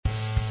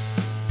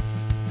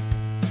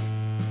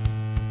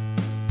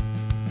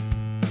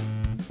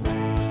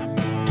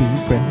Two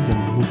friends in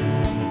the movie.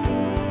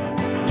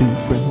 Two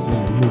friends in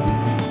the movie.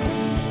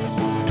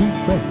 Two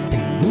friends in the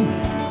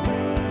movie.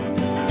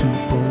 Two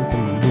friends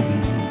in the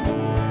movie.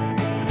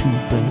 Two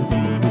friends in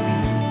the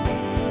movie.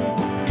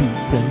 Two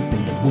friends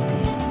in the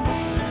movie.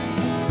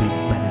 With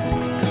Matt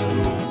Sixto.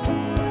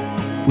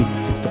 With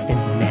Sixto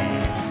and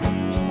Matt.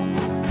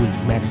 With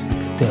Matt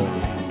Sixto.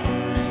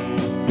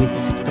 With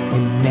Sixto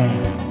and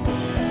Matt.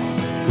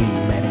 With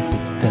Matt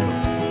Sixto.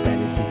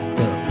 Matt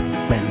Sixto.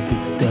 Matt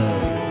Sixto.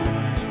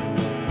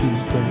 Two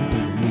friends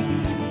in the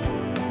movie.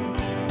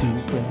 Two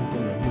friends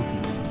in the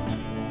movie.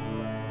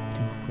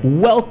 Two friends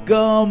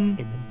Welcome, in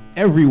the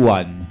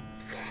everyone.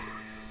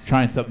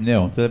 Trying something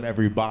new. Instead of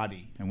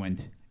everybody, I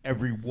went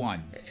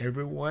everyone.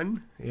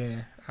 Everyone,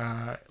 yeah.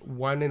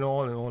 One and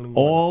all in one.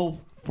 All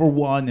for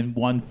one and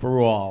one for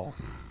all.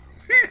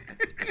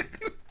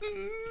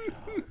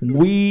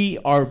 We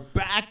are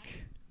back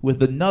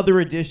with another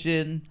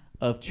edition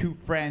of Two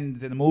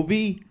Friends in a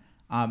Movie.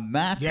 I'm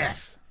Matt.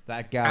 Yes.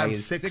 That guy I'm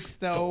is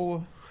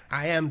Sixto.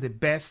 I am the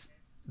best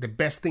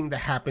thing that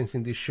happens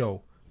in this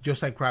show.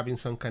 Just like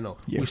Robinson Cano.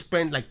 Yeah. We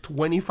spent like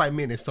 25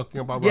 minutes talking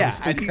about Yeah,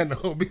 Robinson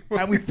Cano.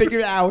 And we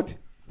figured out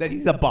that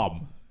he's a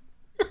bum.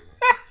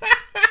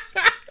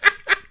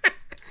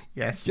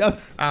 Yes.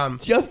 Just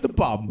a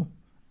bum.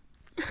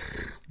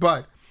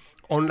 But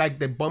unlike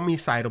the bummy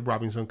side of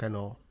Robinson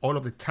Cano, all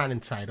of the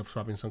talent side of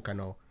Robinson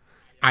Cano,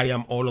 I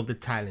am all of the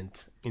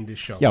talent in this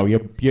show. Yo, you're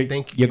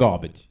Thank you. you're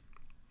garbage.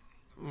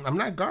 I'm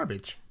not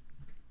garbage.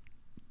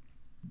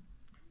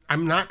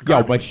 I'm not Yo,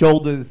 garbage. my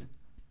shoulders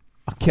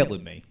are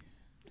killing me.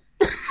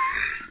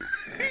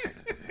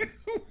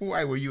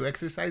 Why, were you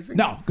exercising?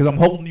 No, because I'm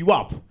holding you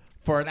up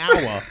for an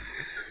hour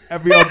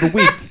every other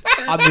week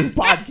on this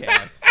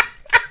podcast.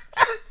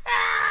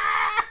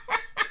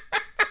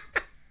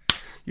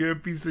 You're a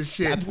piece of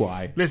shit. That's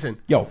why. Listen.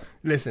 Yo,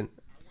 Listen,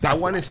 That's I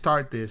want why. to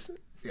start this.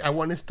 I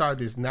want to start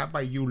this not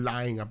by you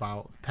lying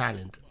about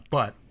talent,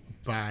 but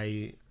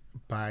by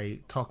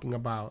talking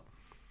about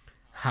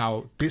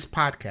how this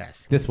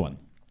podcast, this one.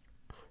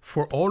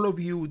 for all of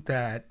you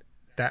that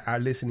are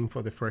listening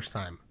for the first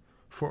time,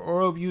 for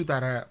all of you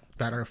that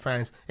are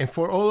fans, and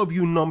for all of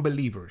you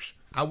non-believers,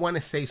 I want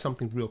to say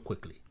something real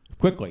quickly.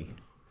 Quickly.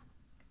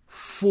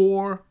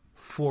 4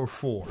 for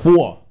 4.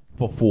 4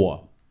 for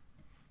 4.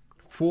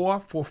 4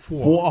 for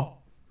 4. 4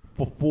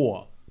 for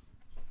 4.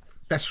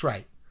 That's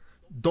right.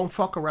 Don't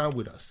fuck around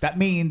with us. That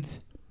means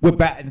we're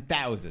batting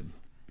 1,000.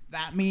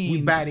 That means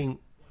We're batting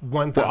we're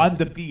 1,000.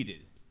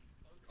 undefeated.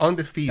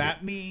 Undefeated.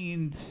 That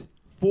means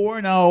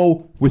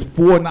 4-0 with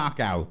 4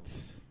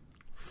 knockouts.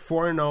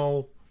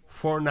 4-0,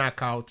 4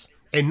 knockouts,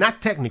 and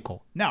not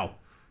technical. No.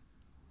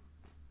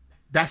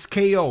 That's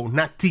KO,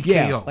 not TKO.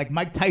 Yeah, like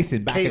Mike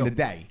Tyson back in KO. the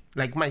day.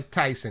 Like Mike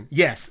Tyson.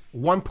 Yes,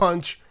 one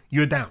punch,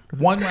 you're down.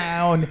 1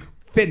 round,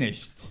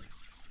 finished.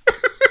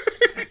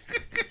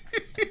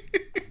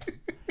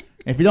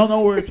 If you don't know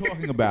what we're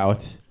talking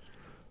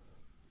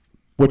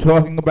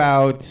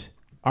about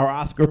our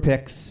Oscar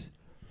picks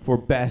for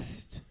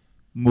Best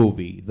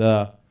Movie.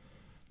 The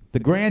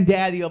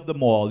granddaddy of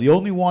them all. The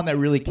only one that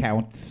really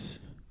counts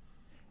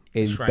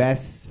is That's right.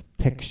 Best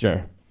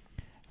Picture.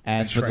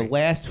 And That's for the right.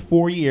 last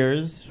 4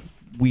 years,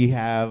 we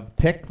have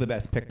picked the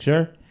Best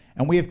Picture,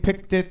 and we have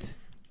picked it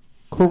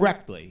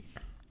correctly.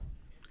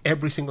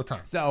 Every single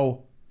time.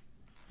 So,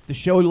 to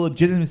show the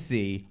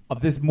legitimacy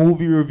of this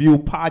movie review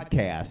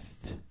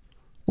podcast,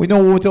 we know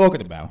what we're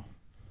talking about.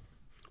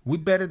 We're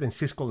better than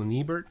Siskel and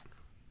Ebert.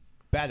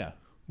 Better.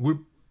 We're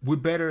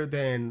better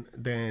than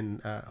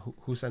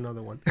who's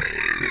another one?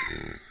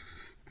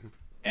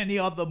 Any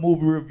other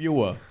movie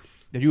reviewer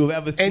that you have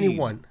ever seen.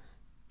 Anyone.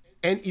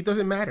 And it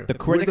doesn't matter. The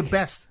critic? We're the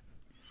best.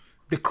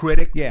 The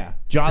critic. Yeah.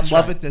 John That's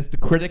Lovitz right. as the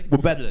critic. We're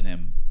better than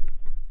him.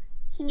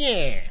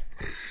 Yeah.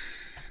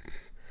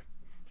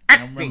 I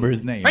don't remember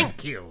his name.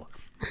 Thank you.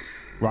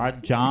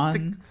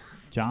 John.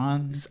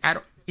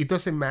 It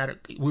doesn't matter.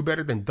 We're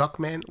better than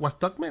Duckman. Was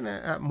Duckman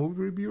a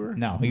movie reviewer?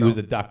 No, he was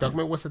a doctor.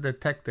 Duckman was a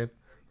detective,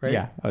 right?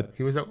 Yeah.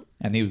 He was a...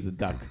 And he was a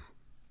duck.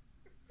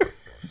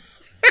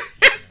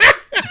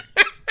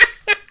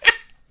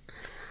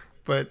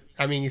 But,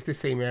 I mean, it's the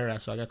same era,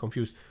 so I got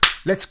confused.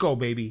 Let's go,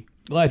 baby.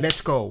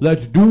 Let's go.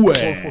 Let's do it.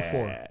 4 for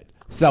 4.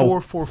 So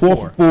 4 for 4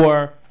 4. for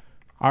 4.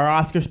 Our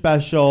Oscar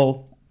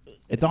special.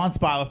 It's on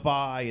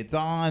Spotify. It's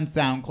on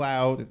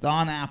SoundCloud. It's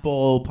on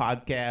Apple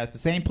Podcasts. The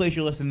same place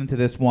you're listening to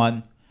this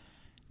one.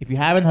 If you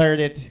haven't heard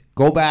it,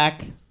 go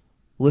back,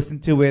 listen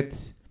to it,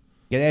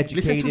 get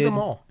educated. Listen to them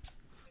all.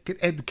 Get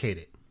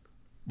educated.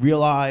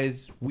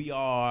 Realize we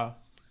are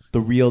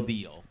the real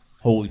deal.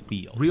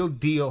 Holyfield. Real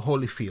deal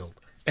Holyfield.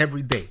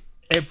 Every day.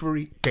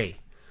 Every day.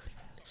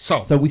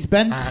 So So we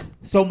spent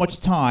so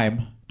much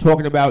time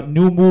talking about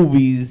new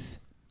movies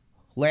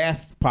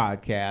last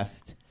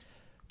podcast.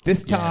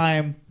 This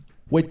time,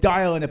 we're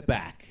dialing it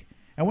back.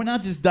 And we're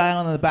not just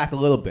dialing it back a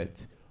little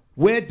bit.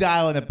 We're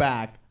dialing it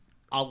back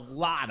a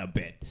lot of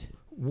bit.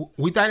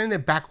 we dialing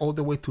it back all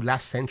the way to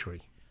last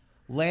century.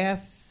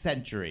 Last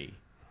century.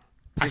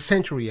 A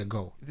century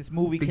ago. This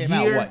movie The came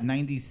year- out, what,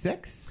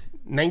 96?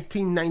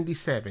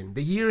 1997.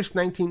 The year is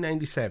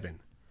 1997.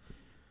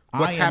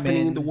 What's I am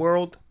happening in the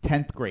world?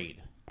 10th grade.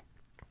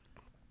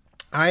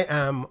 I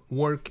am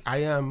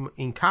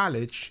in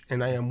college,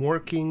 and I am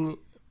working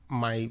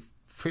my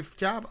 5th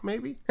job,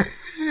 maybe.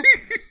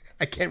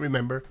 I can't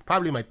remember.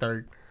 Probably my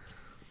 3rd.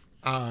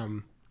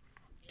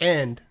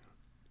 And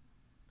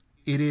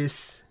it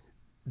is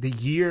the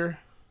year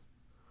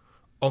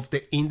of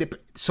the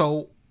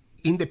independent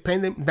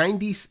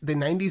 90s. The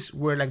 90s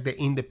were like the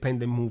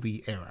independent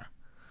movie era,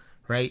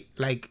 right?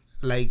 Like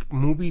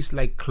movies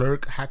like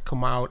Clerk had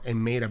come out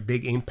and made a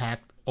big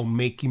impact on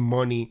making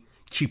money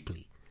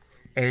cheaply.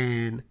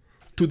 And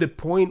to the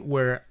point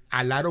where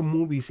a lot of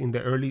movies in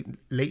the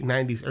late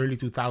 90s, early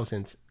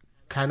 2000s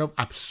kind of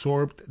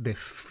absorbed the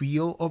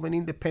feel of an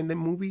independent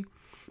movie,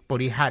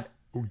 but it had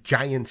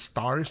giant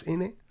stars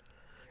in it.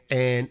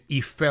 And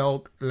it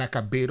felt like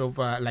a bit of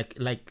a,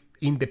 like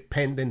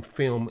independent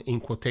film in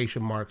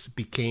quotation marks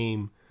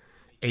became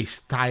a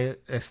style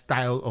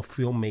of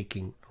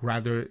filmmaking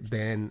rather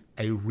than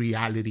a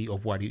reality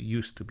of what it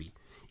used to be.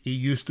 It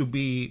used to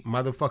be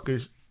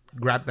motherfuckers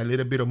grabbed a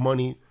little bit of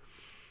money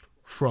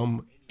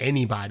from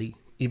anybody,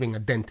 even a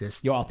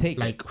dentist. Yo, I'll take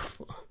it.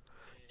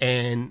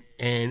 And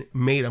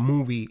made a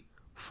movie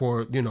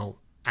for,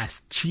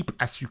 as cheap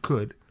as you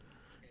could,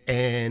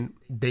 and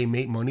they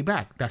made money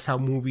back. That's how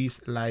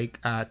movies like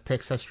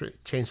Texas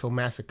Chainsaw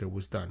Massacre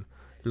was done,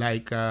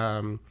 like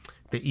The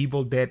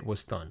Evil Dead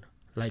was done,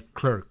 like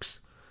Clerks.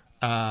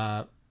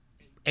 And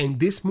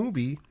this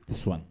movie,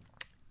 this one,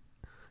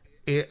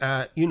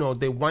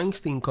 the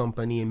Weinstein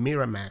Company and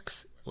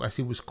Miramax, as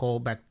it was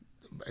called back,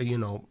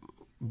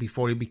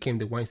 before it became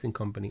the Weinstein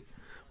Company,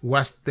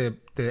 was the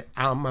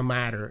alma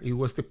mater. It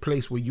was the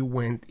place where you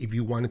went if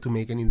you wanted to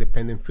make an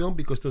independent film,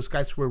 because those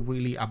guys were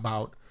really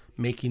about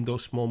making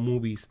those small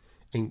movies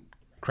and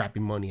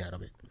crapping money out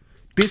of it.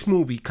 This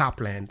movie,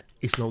 Copland,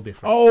 is no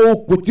different.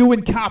 Oh, we're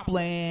doing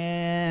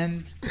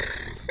Copland.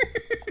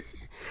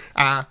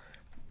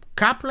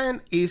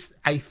 Copland is,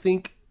 I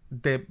think,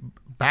 the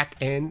back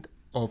end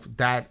of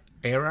that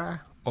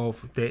era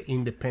of the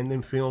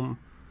independent film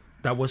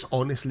that was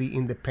honestly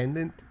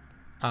independent.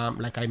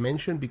 Like I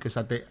mentioned, because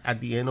at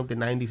the end of the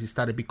 90s, it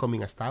started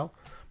becoming a style.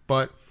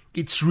 But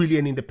it's really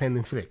an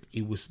independent flick.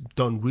 It was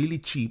done really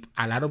cheap.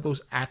 A lot of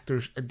those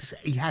actors,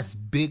 it has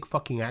big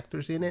fucking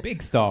actors in it.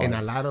 Big stars. And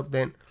a lot of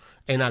them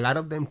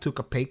took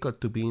a pay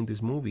cut to be in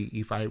this movie,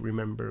 if I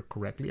remember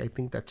correctly. I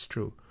think that's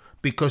true.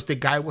 Because the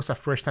guy was a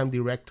first-time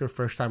director,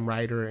 first-time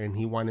writer, and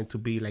he wanted to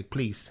be like,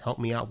 please, help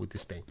me out with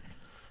this thing.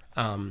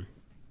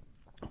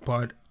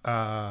 But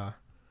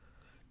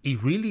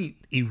it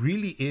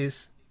really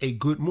is a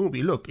good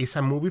movie. Look, it's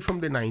a movie from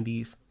the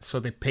 90s,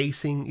 so the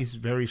pacing is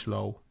very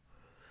slow.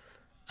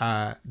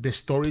 The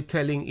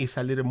storytelling is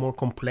a little more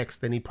complex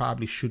than it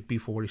probably should be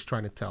for what it's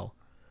trying to tell.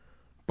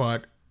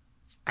 But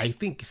I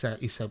think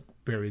it's a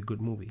very good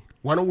movie.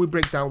 Why don't we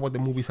break down what the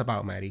movie's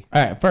about, Maddie?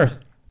 All right, first,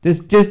 there's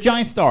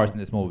giant stars in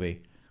this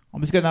movie. I'm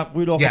just going to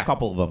read off a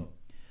couple of them.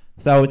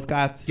 So it's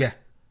got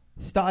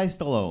Sly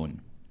Stallone.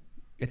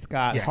 It's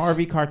got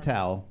Harvey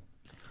Keitel.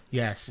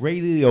 Yes. Ray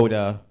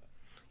Liotta.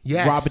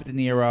 Yes. Robert De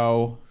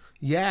Niro.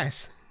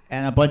 Yes.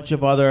 And a bunch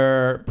of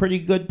other pretty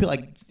good people,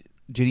 like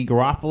Jenny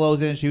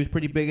Garofalo's in it. She was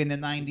pretty big in the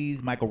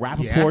 90s. Michael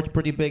Rappaport's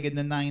pretty big in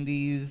the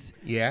 90s.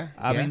 Yeah.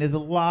 I mean, there's a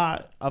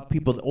lot of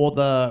people. All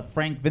the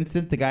Frank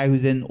Vincent, the guy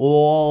who's in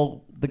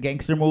all the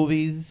gangster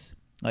movies.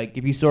 Like,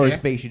 if you saw his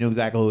face, you know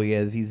exactly who he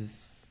is.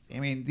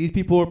 These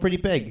people were pretty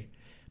big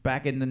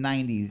back in the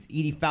 90s.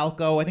 Edie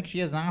Falco, I think she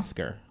has an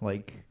Oscar.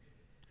 Like,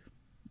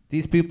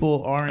 these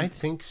people aren't... I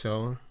think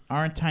so.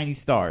 Aren't tiny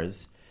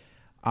stars.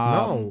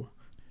 No.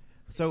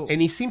 So,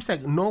 and it seems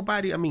like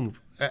nobody,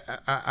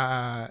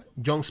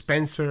 John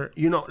Spencer,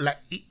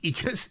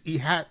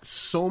 it had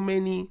so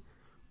many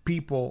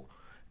people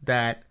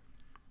that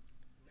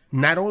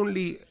not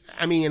only,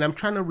 and I'm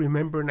trying to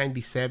remember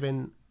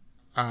 97,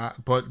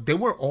 but they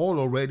were all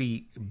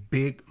already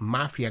big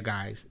mafia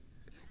guys.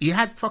 He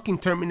had fucking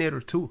Terminator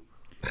 2.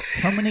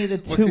 Terminator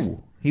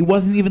 2. He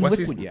wasn't even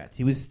liquid yet.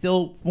 He was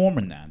still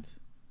forming that.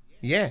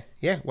 Yeah.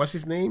 What's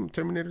his name?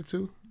 Terminator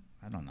 2?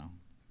 I don't know.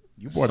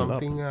 You brought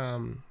something,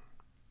 it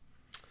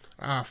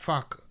up.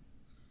 Fuck.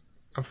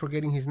 I'm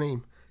forgetting his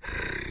name.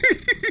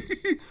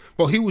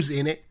 Well, he was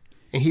in it,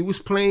 and he was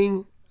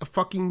playing a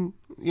fucking,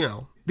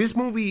 this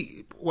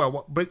movie.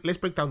 Well, let's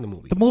break down the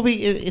movie. The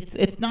movie,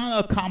 it's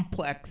not a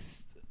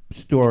complex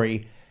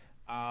story.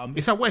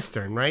 It's a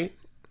Western, right?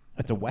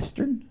 It's a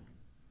Western?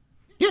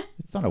 Yeah.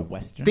 It's not a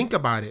Western. Think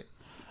about it.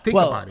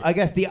 About it. I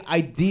guess the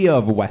idea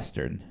of a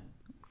Western.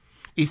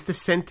 It's the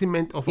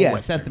sentiment of a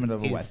Western. Sentiment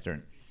of a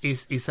Western.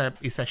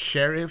 It's a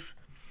sheriff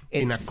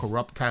in a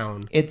corrupt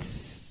town.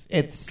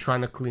 It's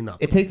trying to clean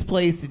up. It takes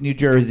place in New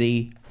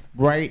Jersey,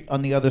 right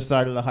on the other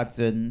side of the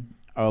Hudson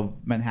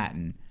of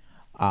Manhattan.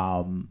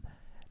 And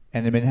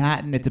in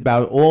Manhattan, it's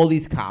about all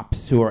these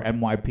cops who are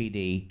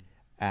NYPD,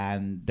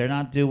 and they're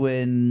not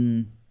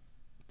doing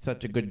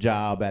such a good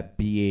job at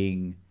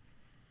being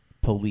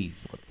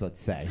police, let's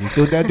say.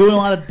 They're doing a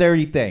lot of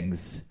dirty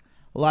things,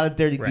 a lot of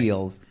dirty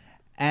deals.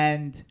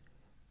 And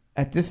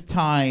at this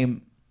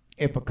time,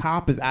 if a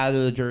cop is out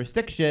of the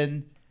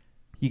jurisdiction,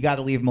 you got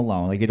to leave him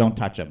alone. Like, you don't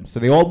touch him. So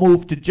they all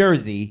moved to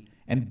Jersey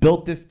and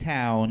built this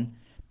town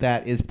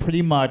that is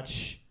pretty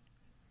much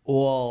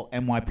all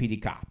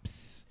NYPD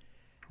cops.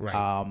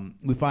 Right.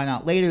 We find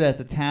out later that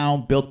it's a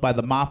town built by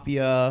the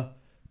mafia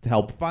to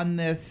help fund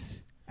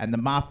this, and the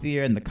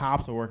mafia and the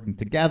cops are working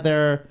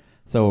together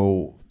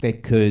so they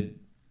could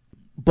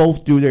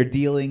both do their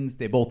dealings.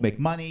 They both make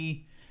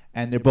money,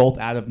 and they're both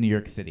out of New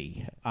York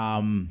City.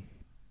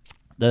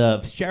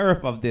 The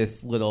sheriff of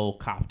this little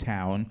cop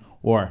town,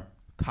 or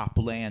cop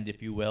land,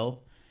 if you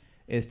will,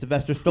 is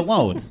Sylvester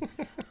Stallone.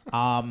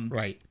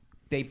 Right.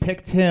 They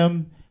picked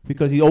him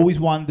because he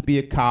always wanted to be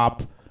a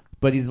cop,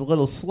 but he's a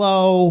little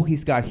slow.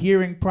 He's got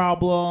hearing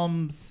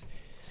problems.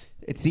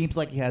 It seems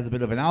like he has a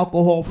bit of an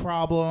alcohol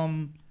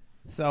problem.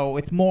 So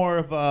it's more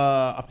of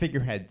a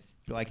figurehead.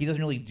 Like, he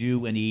doesn't really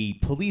do any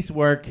police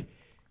work.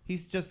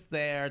 He's just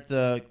there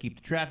to keep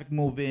the traffic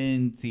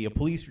moving, see a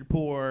police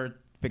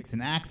report, fix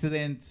an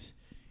accident,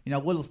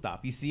 little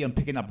stuff. You see him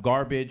picking up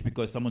garbage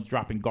because someone's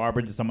dropping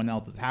garbage to someone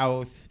else's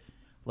house.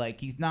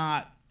 Like, he's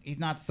not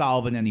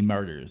solving any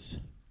murders.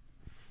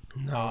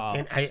 No,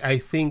 and I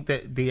think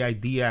that the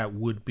idea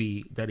would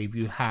be that if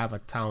you have a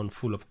town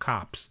full of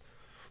cops,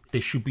 there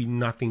should be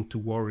nothing to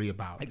worry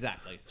about.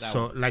 Exactly.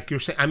 So, like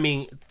you're saying, I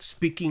mean,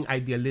 speaking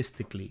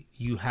idealistically,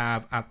 you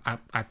have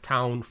a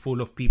town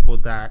full of people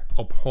that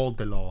uphold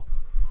the law.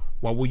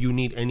 Why would you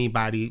need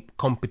anybody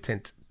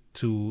competent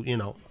to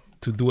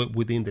do it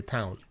within the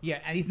town? Yeah,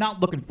 and he's not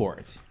looking for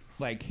it.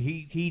 Like,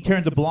 he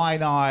turns a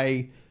blind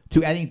eye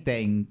to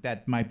anything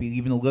that might be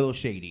even a little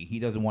shady. He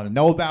doesn't want to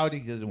know about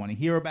it. He doesn't want to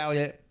hear about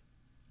it.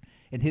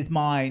 In his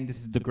mind, this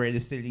is the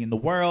greatest city in the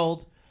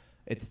world.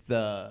 It's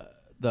the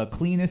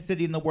cleanest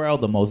city in the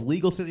world, the most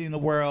legal city in the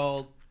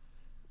world.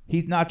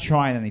 He's not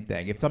trying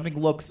anything. If something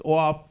looks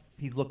off,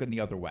 he's looking the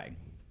other way.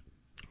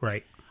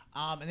 Right.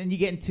 And then you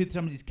get into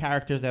some of these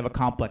characters that have a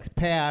complex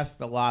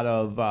past, a lot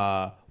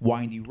of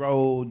windy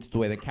roads, the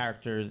way the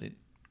characters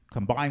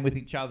combine with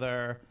each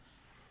other.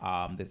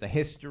 There's a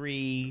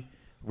history.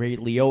 Ray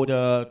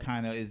Liotta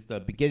kind of is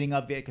the beginning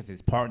of it because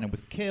his partner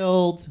was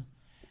killed.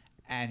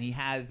 And he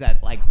has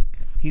that, like,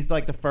 he's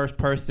like the first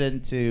person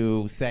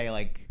to say,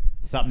 like,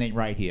 something ain't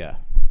right here.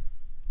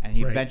 And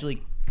he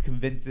eventually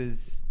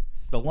convinces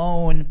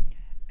Stallone.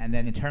 And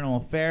then Internal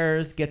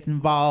Affairs gets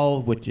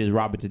involved, which is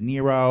Robert De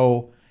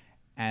Niro.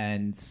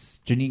 And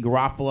Janine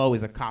Garofalo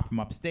is a cop from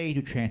upstate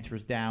who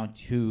transfers down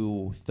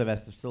to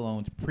Sylvester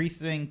Stallone's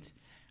precinct.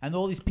 And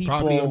all these people...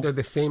 Probably under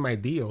the same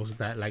ideals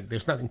that, like,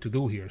 there's nothing to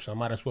do here, so I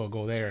might as well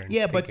go there. And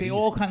yeah, but they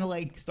all kind of,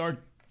 like, start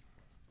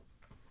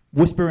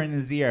whispering in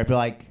his ear. Be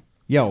like,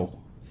 yo,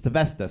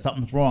 Sylvester,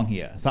 something's wrong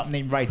here. Something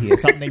ain't right here.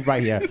 Something ain't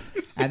right here.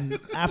 And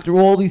after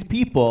all these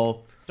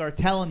people start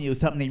telling you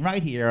something ain't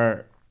right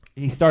here,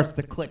 he starts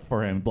to click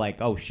for him.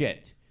 Like, oh,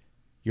 shit,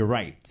 you're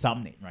right.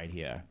 Something ain't right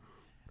here.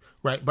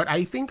 Right, but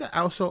I think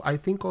also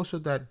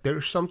that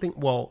there's something.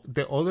 Well,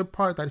 the other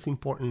part that is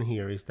important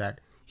here is that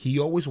he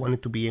always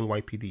wanted to be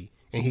NYPD,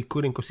 and he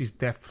couldn't because he's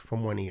deaf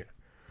from one ear.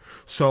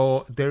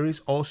 So there is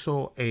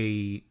also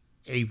a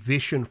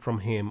vision from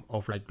him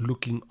of, like,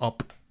 looking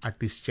up at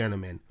this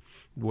gentleman,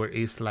 where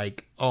it's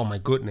like, oh my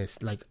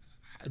goodness, like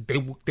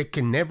they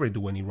can never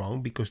do any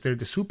wrong because they're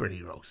the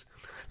superheroes.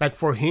 Like,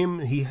 for him,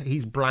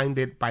 he's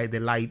blinded by the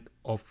light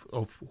of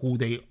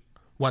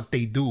what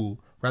they do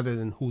rather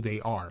than who they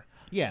are.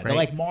 Yeah, they're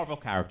like Marvel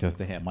characters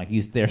to him. Like,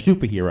 they're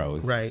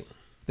superheroes. Right.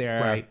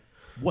 They're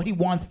what he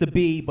wants to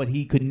be, but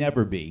he could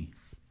never be.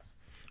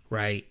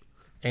 Right.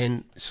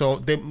 And so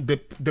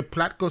the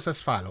plot goes as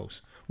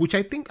follows, which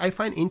I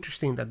find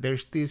interesting that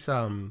there's this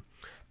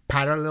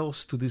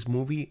parallels to this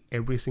movie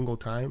every single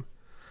time.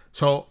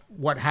 So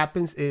what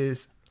happens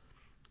is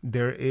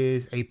there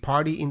is a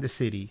party in the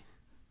city,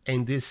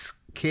 and this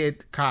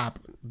kid cop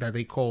that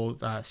they call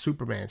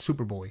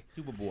Superboy,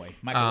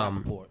 Michael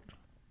Rappaport.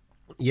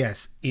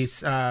 Yes,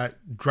 is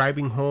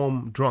driving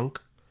home drunk,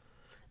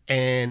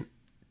 and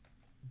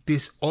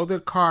this other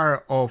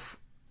car of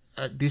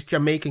these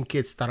Jamaican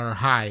kids that are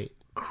high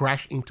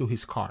crash into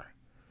his car.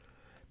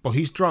 But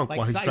he's drunk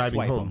while he's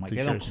driving home. Like,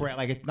 they don't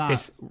like, it's not...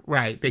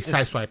 They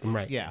sideswipe him,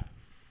 right. Yeah.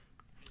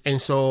 And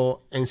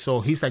so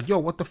he's like, yo,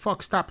 what the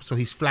fuck, stop. So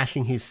he's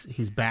flashing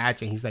his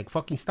badge, and he's like,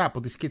 fucking stop,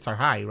 but these kids are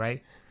high,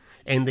 right?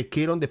 And the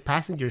kid on the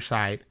passenger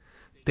side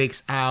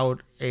takes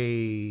out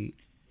a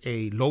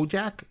low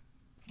jack.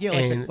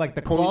 Yeah, like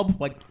the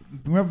club. Like,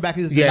 remember back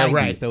in the 90s,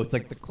 right. So it's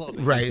like the club.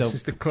 Right, so it's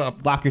just the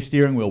club. Lock your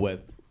steering wheel with.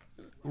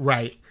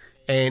 Right.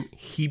 And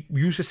he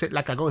uses it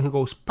like a gun, and he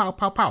goes, pow,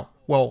 pow, pow.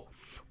 Well,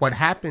 what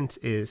happens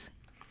is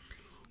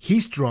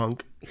he's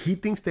drunk. He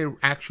thinks they're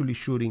actually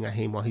shooting at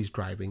him while he's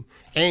driving.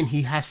 And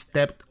he has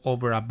stepped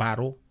over a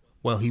bottle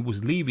while he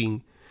was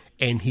leaving,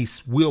 and his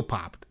wheel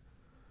popped.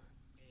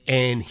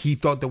 And he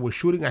thought they were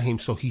shooting at him,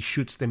 so he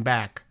shoots them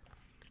back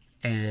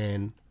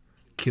and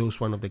kills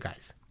one of the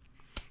guys,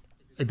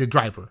 the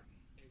driver.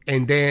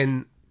 And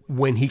then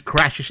when he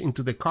crashes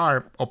into the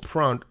car up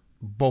front,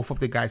 both of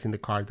the guys in the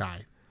car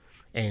died.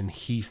 And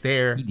he's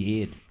there. He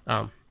did.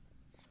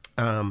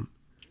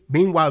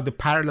 Meanwhile, the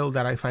parallel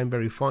that I find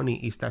very funny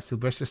is that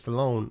Sylvester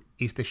Stallone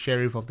is the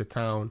sheriff of the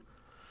town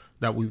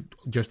that we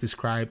just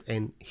described,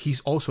 and he's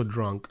also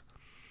drunk,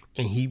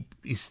 and he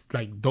is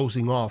like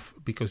dozing off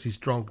because he's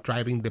drunk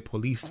driving the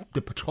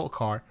patrol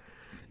car,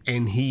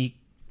 and he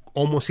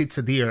almost hits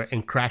a deer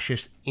and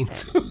crashes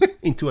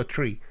into a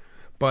tree.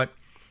 But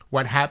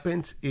what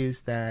happens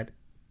is that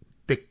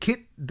the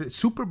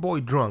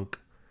Superboy drunk,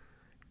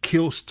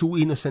 kills two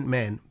innocent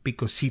men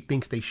because he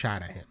thinks they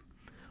shot at him.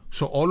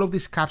 So all of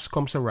these cops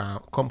come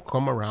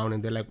around,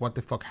 and they're like, what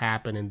the fuck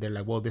happened? And they're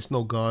like, well, there's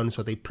no gun.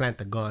 So they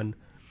plant a gun,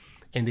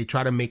 and they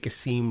try to make it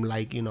seem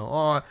like,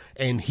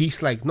 and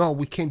he's like, no,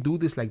 we can't do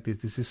this like this.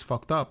 This is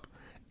fucked up.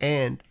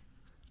 And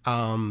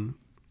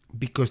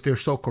because they're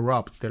so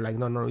corrupt, they're like,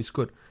 no, it's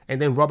good.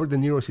 And then Robert De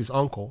Niro is his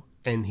uncle,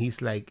 and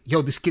he's like,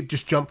 yo, this kid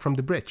just jumped from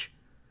the bridge.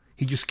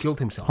 He just killed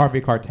himself.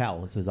 Harvey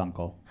Keitel is his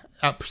uncle.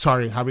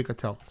 Harvey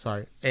Keitel.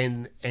 Sorry.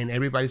 And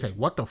everybody's like,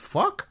 what the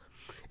fuck?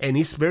 And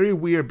it's very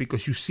weird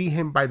because you see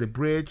him by the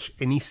bridge,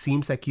 and he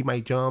seems like he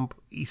might jump.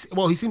 He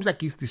seems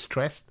like he's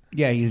distressed.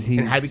 Yeah, he's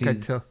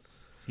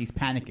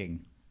panicking.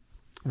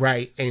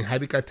 Right, and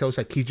Harvey Keitel's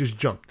like, he just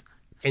jumped.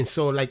 And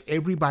so, like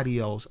everybody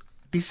else,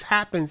 this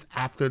happens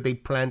after they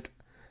plant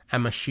a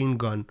machine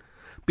gun.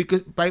 Because,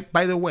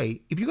 by the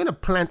way, if you're going to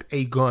plant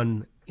a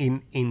gun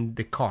in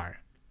the car,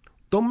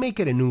 don't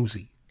make it an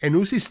Uzi. An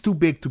Uzi is too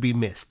big to be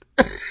missed.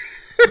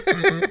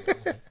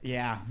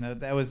 Yeah, no,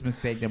 that was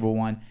mistake number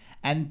one.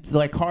 And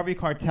like Harvey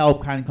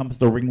Keitel kind of becomes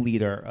the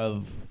ringleader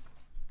of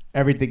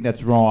everything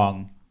that's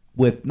wrong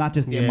with not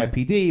just the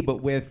NYPD,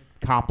 but with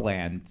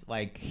Copland.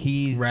 Like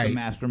he's the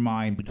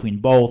mastermind between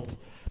both.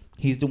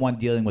 He's the one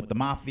dealing with the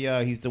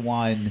mafia. He's the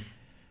one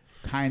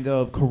kind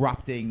of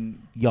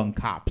corrupting young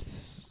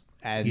cops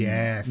and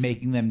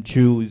making them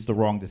choose the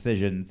wrong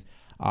decisions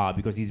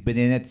because he's been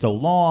in it so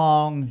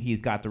long.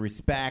 He's got the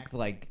respect.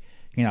 Like,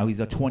 he's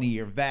a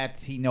 20-year vet.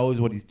 He knows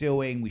what he's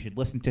doing. We should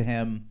listen to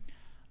him.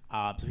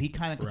 So he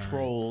kind of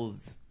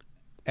controls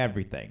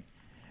everything.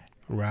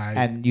 Right.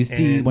 And you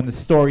see when the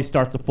story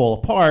starts to fall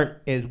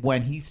apart is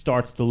when he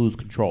starts to lose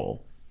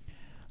control.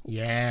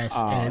 Yes.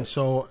 And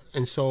so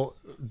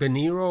De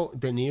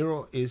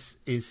Niro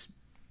is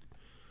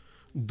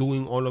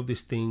doing all of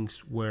these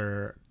things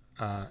where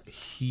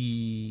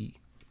he's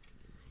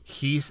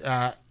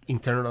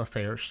internal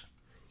affairs.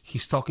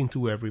 He's talking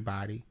to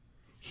everybody.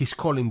 He's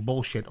calling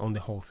bullshit on the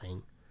whole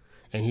thing.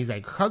 And he's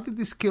like,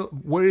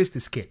 where is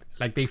this kid?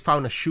 Like, they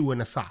found a shoe and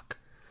a sock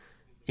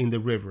in the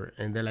river.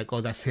 And they're like,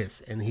 oh, that's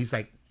his. And he's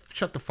like,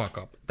 shut the fuck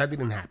up. That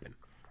didn't happen.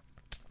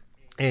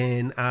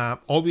 And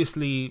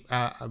obviously,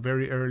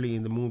 very early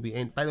in the movie.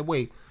 And by the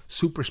way,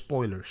 super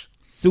spoilers.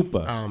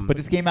 Super. But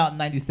this came out in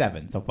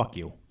 97, so fuck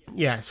you.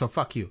 Yeah, so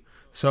fuck you.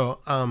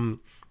 So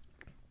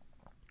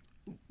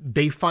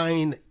they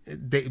find...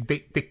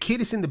 the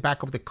kid is in the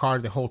back of the car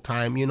the whole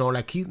time.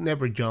 Like, he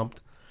never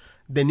jumped.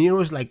 De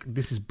Niro's like,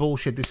 this is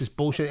bullshit.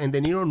 And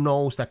De Niro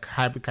knows that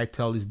Harvey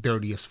Keitel is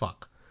dirty as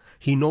fuck.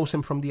 He knows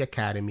him from the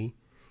academy.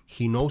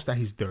 He knows that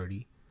he's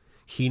dirty.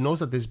 He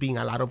knows that there's been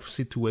a lot of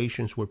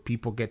situations where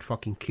people get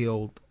fucking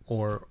killed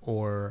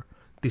or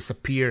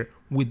disappear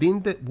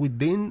within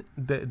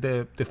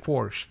the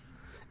force.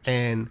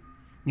 And,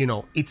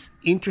 it's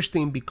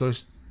interesting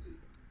because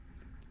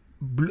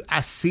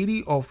a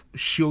city of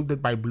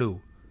shielded by blue,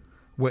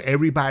 where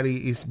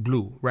everybody is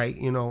blue, right?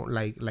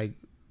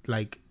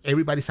 Like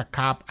everybody's a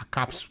cop, a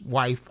cop's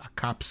wife, a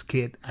cop's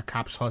kid, a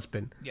cop's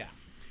husband. Yeah.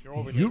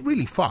 You're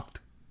really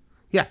fucked.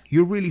 Yeah,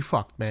 you're really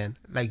fucked, man.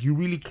 Like, you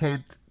really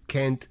can't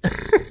can't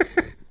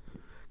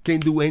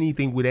do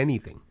anything with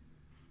anything.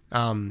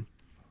 And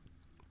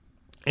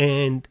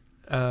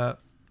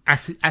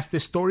as the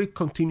story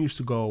continues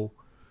to go,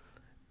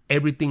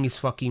 everything is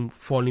fucking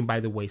falling by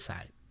the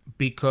wayside.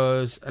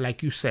 Because,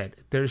 like you said,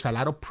 there's a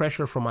lot of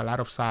pressure from a lot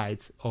of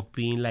sides of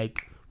being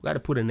like, we got to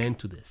put an end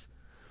to this.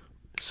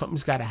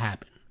 Something's got to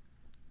happen.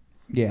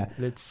 Yeah.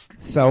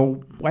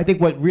 So I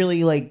think what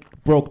really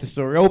broke the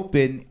story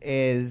open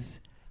is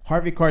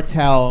Harvey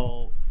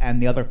Keitel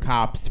and the other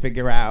cops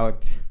figure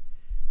out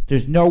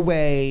there's no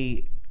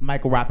way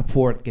Michael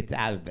Rappaport gets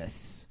out of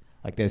this.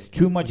 There's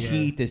too much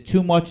heat. There's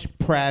too much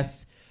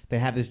press. They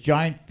have this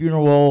giant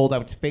funeral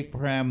that was fake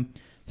for him.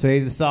 So they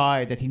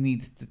decide that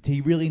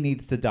he really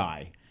needs to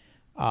die.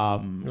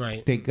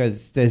 Right.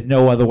 Because there's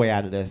no other way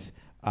out of this.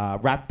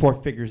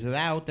 Rappaport figures it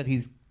out that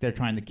they're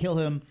trying to kill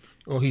him.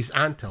 Well, his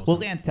aunt tells him. Well,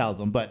 his aunt tells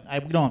him, but we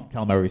don't have to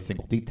tell him every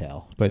single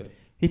detail. But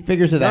he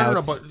figures it out.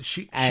 No, but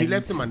she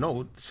left him a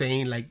note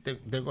saying,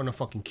 they're going to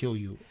fucking kill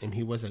you. And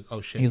he was like,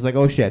 oh, shit. He's like,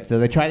 oh, shit. So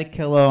they try to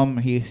kill him.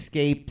 He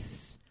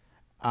escapes.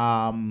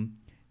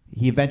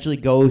 He eventually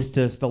goes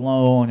to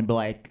Stallone and be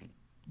like,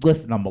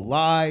 listen, I'm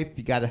alive.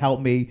 You got to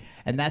help me.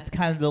 And that's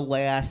kind of the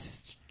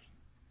last,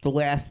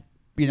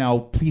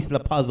 piece of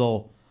the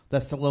puzzle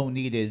that Stallone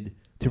needed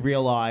to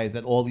realize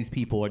that all these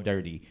people are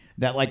dirty.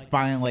 That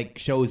finally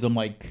shows him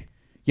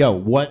yo,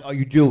 what are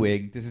you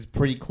doing? This is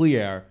pretty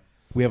clear.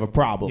 We have a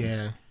problem.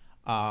 Yeah.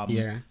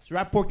 So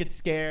Rappaport gets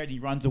scared. He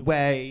runs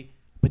away.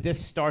 But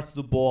this starts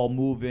the ball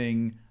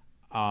moving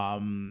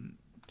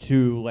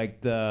to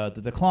like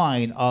the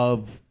decline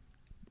of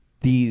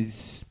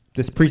this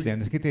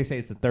precinct. I think they say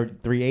it's the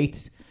 3/8.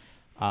 So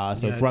Yeah,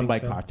 it's I run by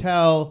think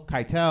so.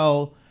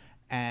 Keitel,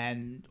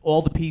 and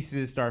all the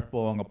pieces start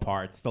falling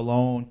apart.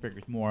 Stallone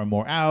figures more and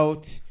more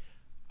out.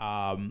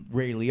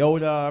 Ray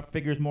Liotta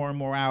figures more and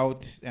more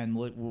out, and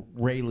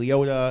Ray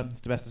Liotta,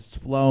 Sylvester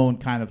Stallone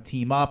kind of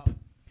team up.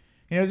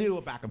 You know, they do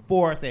it back and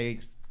forth. Ray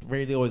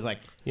Liotta's like,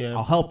 Yeah.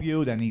 I'll help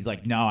you. Then he's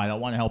like, no, I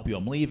don't want to help you.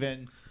 I'm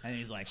leaving. And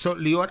he's like, So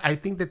Liotta, I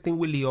think the thing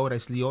with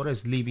Liotta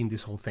is leaving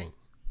this whole thing.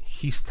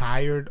 He's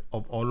tired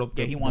of all of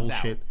the he wants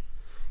bullshit. out.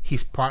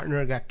 His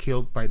partner got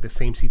killed by the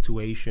same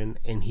situation,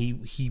 and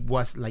he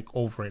was like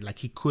over it. Like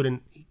he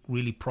couldn't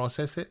really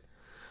process it.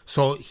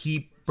 So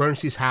he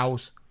burns his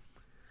house.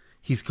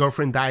 His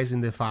girlfriend dies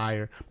in the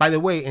fire. By the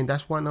way, and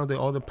that's one of the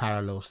other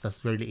parallels that's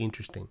very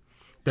interesting.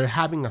 They're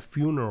having a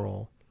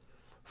funeral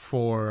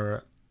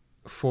for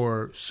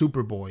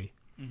Superboy,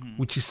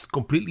 which is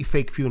completely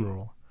fake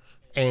funeral.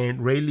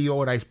 And Ray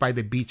Liotta is by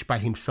the beach by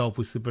himself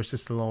with Sylvester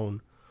Stallone,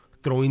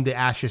 throwing the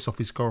ashes of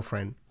his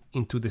girlfriend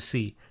into the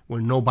sea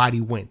where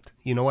nobody went.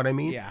 You know what I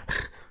mean? yeah.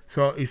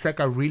 So it's like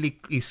I really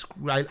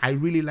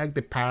like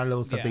the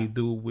parallels that Yeah. they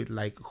do with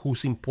like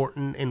who's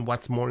important and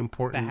what's more The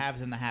important. haves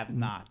and the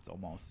have-nots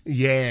almost.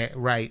 Yeah,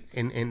 right.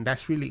 And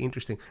that's really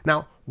interesting.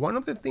 Now, one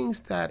of the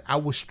things that I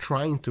was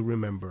trying to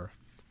remember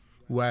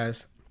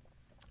was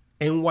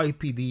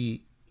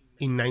NYPD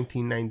in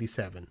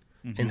 1997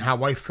 and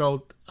how I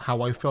felt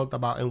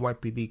about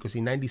NYPD, because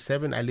in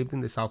 97 I lived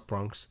in the South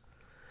Bronx.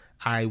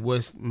 I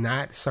was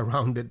not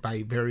surrounded by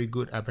a very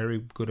good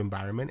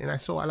environment, and I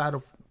saw a lot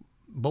of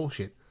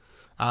bullshit.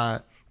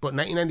 But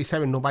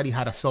 1997, nobody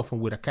had a cell phone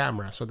with a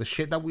camera. So the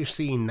shit that we're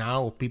seeing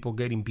now of people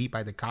getting beat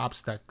by the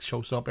cops that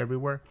shows up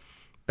everywhere,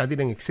 that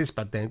didn't exist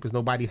back then because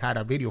nobody had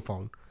a video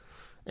phone.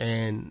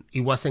 And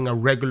it wasn't a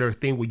regular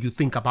thing where you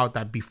think about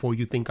that before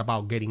you think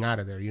about getting out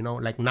of there, you know?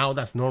 Like now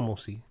that's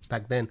normalcy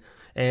back then.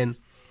 And,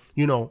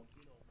 you know,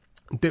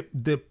 the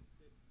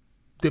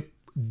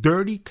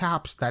dirty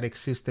cops that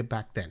existed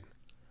back then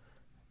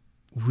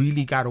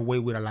really got away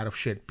with a lot of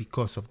shit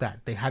because of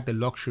that. They had the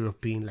luxury of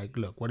being like,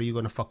 look, what are you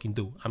gonna fucking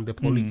do? I'm the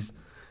police.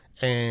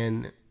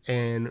 And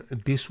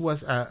this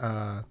was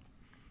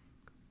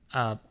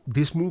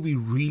this movie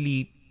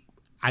really,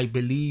 I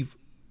believe,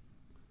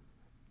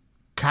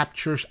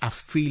 captures a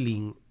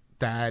feeling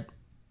that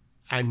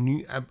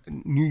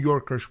New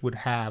Yorkers would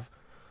have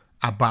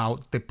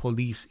about the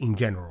police in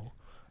general.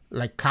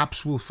 Like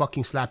cops will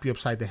fucking slap you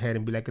upside the head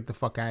and be like, get the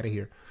fuck out of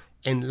here.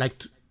 And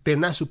like they're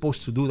not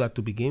supposed to do that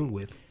to begin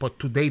with, but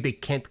today they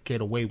can't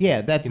get away with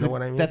it. That's you know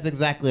what I mean? That's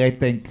exactly, I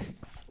think,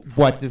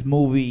 what this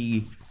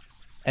movie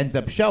ends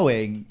up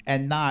showing,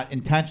 and not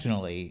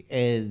intentionally,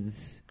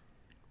 is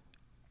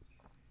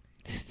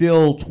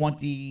still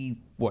 4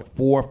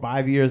 or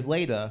 5 years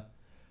later,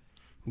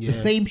 the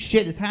same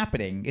shit is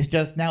happening. It's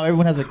just now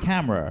everyone has a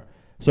camera.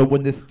 So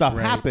when this stuff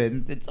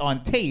happens, it's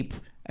on tape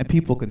and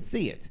people can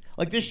see it.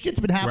 Like this shit's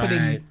been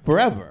happening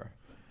forever.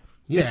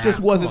 Yeah, it just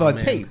wasn't on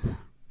man. tape.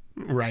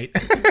 Right.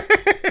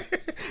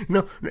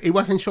 No, it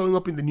wasn't showing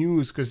up in the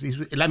news because,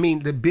 I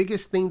mean, the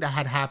biggest thing that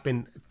had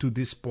happened to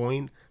this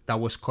point that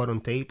was caught on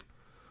tape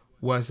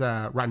was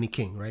Rodney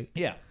King, right?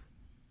 Yeah.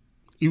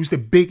 It was the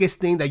biggest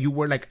thing that you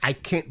were like, I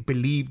can't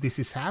believe this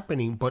is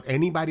happening. But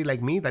anybody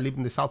like me that lived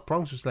in the South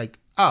Bronx was like,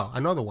 oh,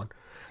 another one.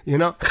 You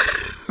know?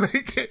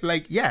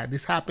 like, yeah,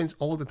 this happens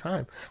all the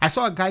time. I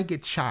saw a guy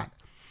get shot.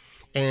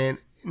 And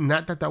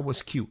not that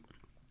was cute.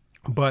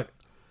 But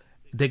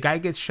the guy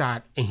gets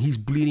shot and he's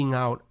bleeding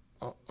out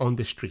on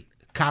the street.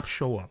 Cops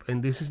show up.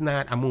 And this is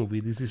not a movie.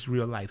 This is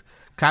real life.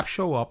 Cops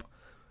show up.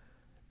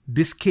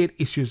 This kid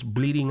is just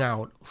bleeding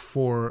out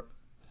for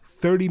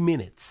 30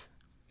 minutes.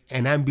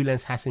 An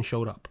ambulance hasn't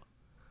showed up.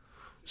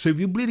 So if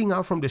you're bleeding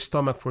out from the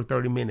stomach for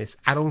 30 minutes,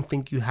 I don't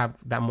think you have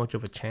that much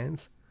of a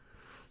chance.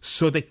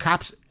 So the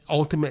cops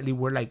ultimately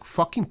were like,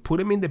 fucking put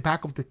him in the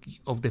back of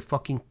the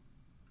fucking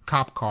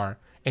cop car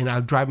and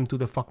I'll drive him to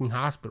the fucking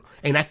hospital.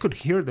 And I could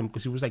hear them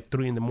because it was like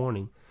 3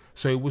 a.m.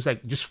 So it was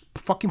like, just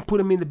fucking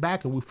put him in the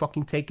back and we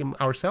fucking take him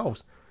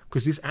ourselves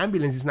because this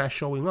ambulance is not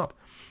showing up.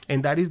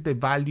 And that is the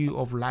value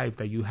of life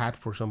that you had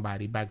for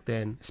somebody back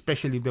then,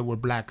 especially if they were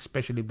black,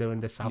 especially if they were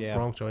in the South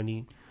Bronx or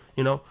any,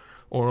 you know,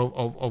 or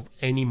of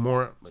any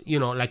more, you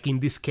know, like in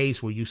this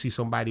case where you see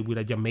somebody with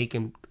a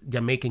Jamaican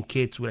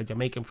kids with a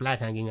Jamaican flag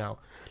hanging out.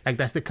 Like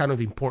that's the kind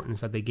of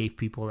importance that they gave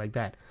people like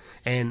that.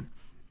 And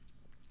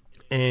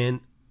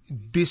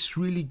this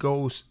really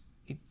goes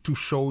to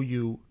show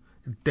you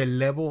the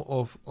level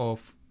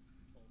of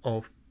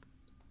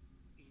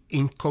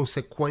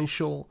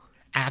inconsequential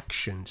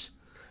actions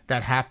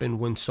that happen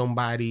when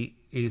somebody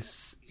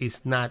is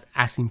not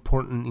as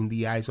important in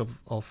the eyes of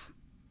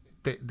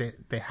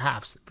the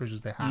haves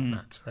versus the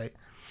have-nots, right?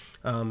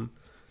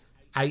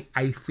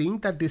 I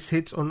think that this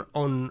hits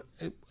on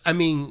I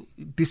mean,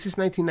 this is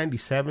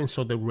 1997,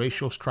 so the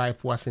racial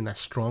strife wasn't as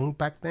strong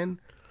back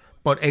then.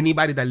 But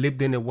anybody that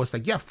lived in it was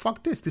like, yeah,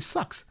 fuck this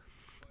sucks.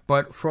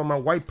 But from a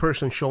white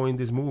person showing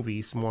this movie,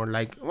 it's more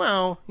like,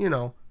 well, you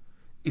know,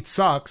 it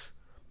sucks,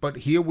 But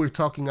here we're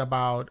talking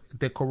about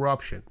the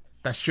corruption.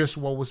 That's just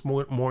what was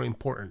more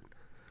important.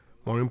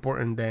 More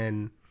important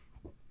than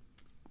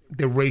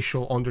the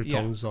racial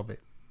undertones of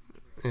it.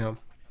 You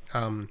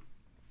know,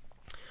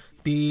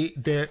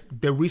 the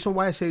reason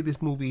why I say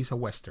this movie is a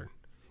Western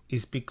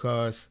is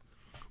because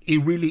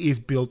it really is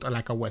built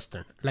like a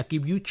Western. Like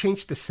if you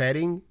change the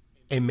setting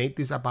and make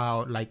this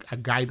about like a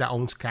guy that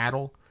owns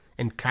cattle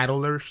and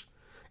cattlers,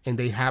 and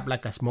they have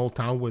like a small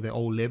town where they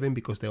all live in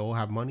because they all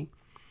have money,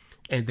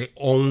 and they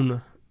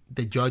own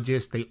the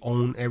judges, they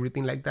own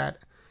everything like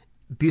that.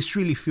 This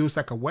really feels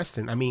like a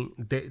Western. I mean,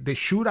 the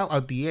shootout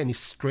at the end is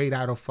straight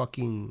out of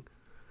fucking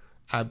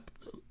a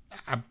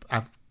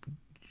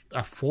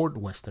Ford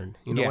Western.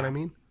 You know what I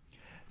mean?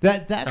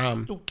 That's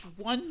the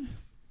one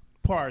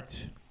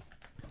part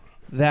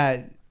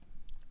that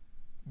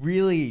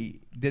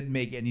really didn't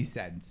make any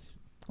sense.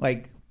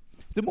 Like,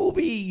 the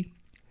movie,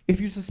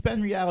 if you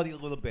suspend reality a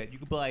little bit, you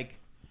could be like,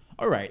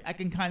 all right, I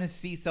can kind of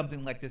see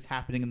something like this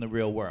happening in the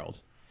real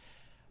world.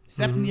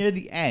 Except near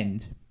the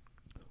end,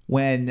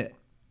 when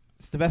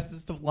Sylvester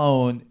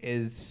Stallone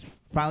is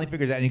finally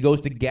figures out, and he goes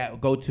to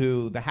go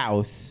to the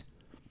house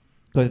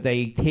because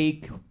they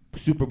take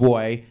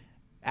Superboy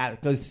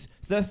because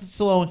Sylvester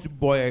Stallone and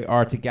Superboy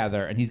are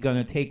together, and he's going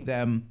to take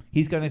them.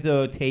 He's going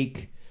to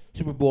take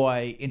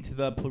Superboy into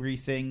the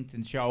precinct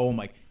and show him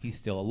like he's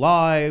still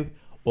alive,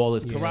 all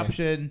his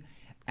corruption,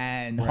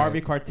 and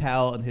Harvey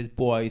Keitel and his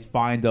boys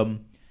find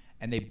him,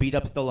 and they beat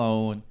up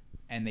Stallone,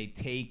 and they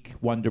take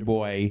Wonder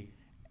Boy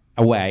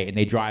away, and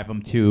they drive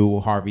him to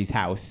Harvey's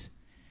house.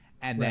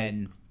 And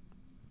then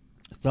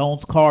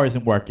Stallone's car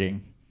isn't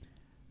working,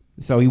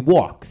 so he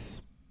walks.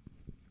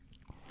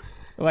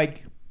 And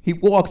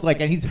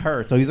he's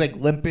hurt, so he's like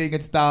limping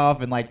and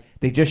stuff, and like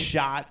they just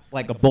shot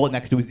like a bullet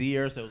next to his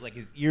ear, so it's like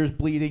his ear's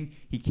bleeding.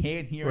 He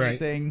can't hear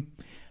anything.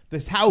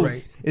 This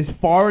house is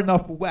far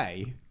enough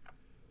away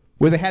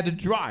where they had to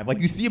drive. Like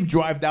you see him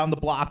drive down the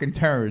block and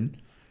turn,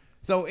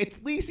 so it's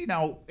at least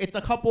it's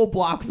a couple of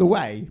blocks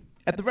away.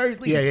 At the very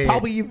least,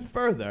 probably even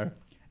further.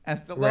 And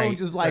Stallone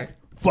just like,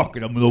 fuck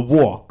it, I'm going to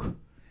walk.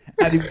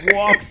 And he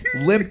walks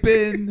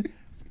limping,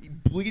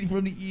 bleeding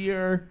from the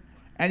ear.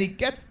 And he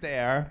gets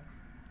there.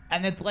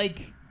 And it's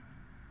like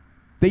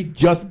they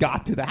just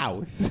got to the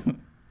house.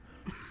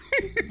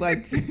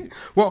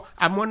 Well,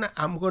 I'm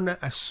gonna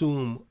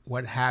assume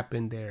what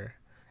happened there.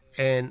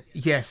 And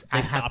yes,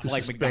 I have to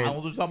like suspend.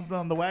 McDonald's or something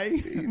on the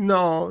way?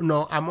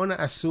 No. I'm going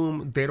to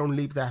assume they don't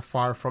live that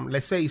far from,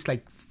 let's say it's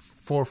like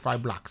 4 or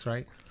 5 blocks,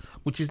 right?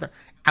 Which is not,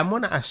 I'm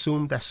going to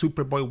assume that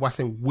Superboy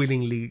wasn't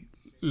willingly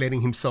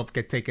letting himself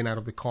get taken out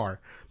of the car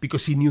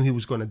because he knew he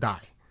was going to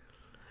die.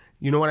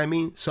 You know what I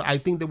mean? So I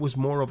think there was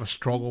more of a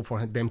struggle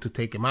for them to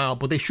take him out,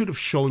 but they should have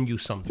shown you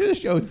something. Should have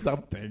showed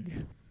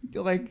something.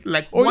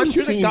 Like one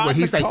scene where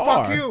he's like,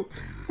 fuck you.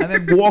 And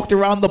then walked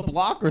around the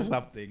block or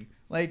something.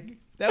 Like,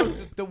 that was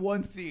the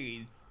one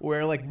scene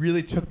where, like,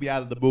 really took me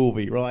out of the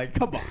movie. We're like,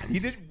 come on. He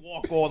didn't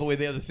walk all the way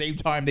there the same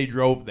time they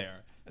drove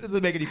there. That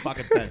doesn't make any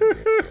fucking sense.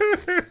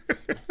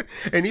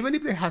 And even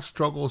if they have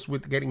struggles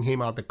with getting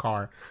him out the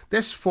car,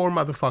 there's 4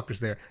 motherfuckers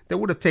there. They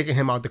would have taken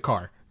him out the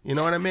car. You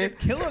know what I mean?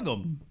 They're killing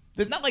him.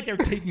 It's not like they're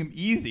taking him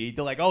easy.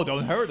 They're like, oh,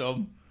 don't hurt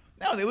him.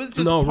 No, they was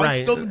just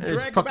punch them,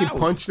 drag fucking them out.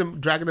 punch them,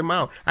 drag them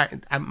out.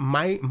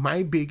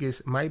 My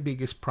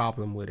biggest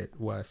problem with it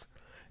was,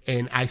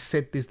 and I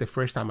said this the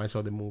first time I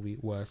saw the movie,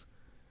 was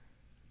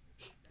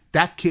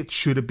that kid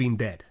should have been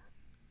dead.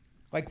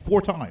 Like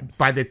 4 times.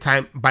 By the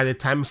time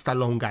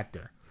Stallone got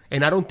there.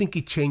 And I don't think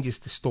it changes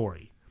the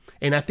story.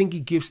 And I think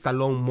it gives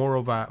Stallone more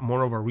of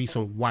a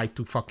reason why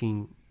to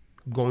fucking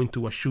go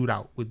into a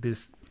shootout with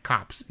these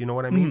cops. You know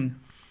what I mean? Mm-hmm.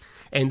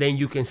 And then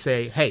you can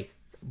say, hey,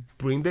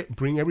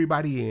 bring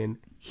everybody in.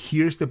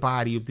 Here's the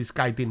body of this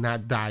guy did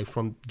not die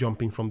from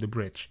jumping from the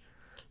bridge.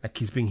 Like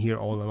he's been here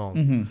all along.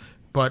 Mm-hmm.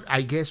 But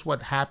I guess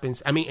what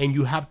happens, I mean, and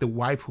you have the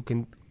wife who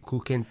can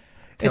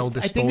tell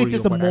the story. I think it's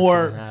just a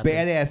more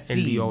badass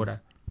scene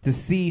to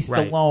see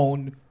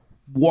Stallone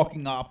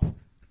walking up,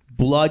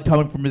 blood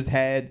coming from his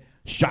head,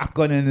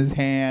 shotgun in his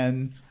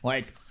hand,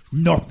 like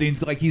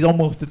nothing's like he's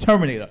almost the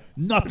Terminator.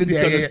 Nothing's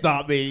gonna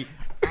stop me.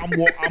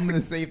 I'm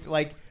gonna save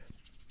like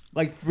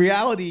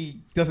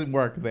reality doesn't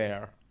work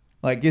there.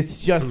 Like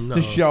it's just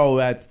to show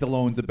that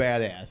Stallone's a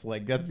badass.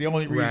 Like that's the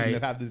only reason to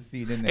have this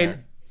scene in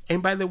there.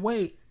 And by the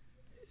way,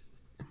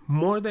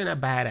 more than a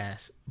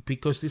badass,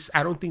 because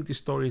I don't think this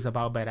story is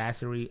about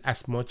badassery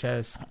as much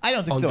as I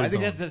don't think underdog. So. I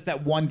think that's just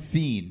that one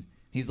scene.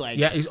 He's like,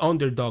 he's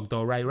underdog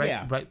though, right?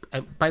 Yeah. Right.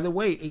 By the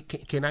way,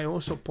 can I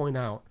also point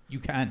out? You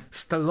can.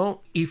 Stallone,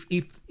 if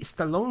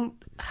Stallone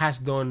has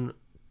done,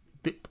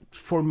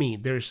 for me,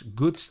 there's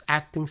good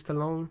acting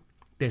Stallone,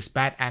 there's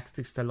bad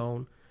acting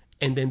Stallone,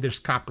 and then there's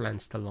Kaplan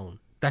Stallone.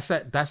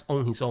 That's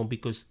on his own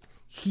because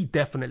he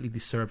definitely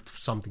deserved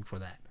something for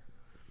that.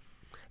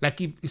 Like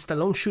if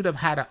Stallone should have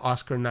had an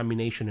Oscar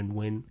nomination and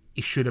win,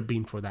 it should have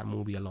been for that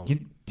movie alone. Do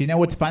you know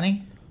what's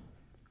funny?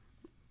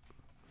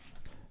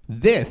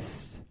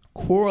 This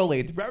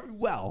correlates very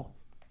well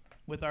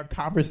with our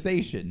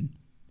conversation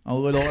a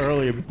little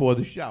earlier before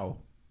the show.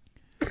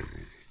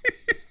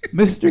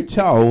 Mr.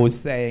 Toe was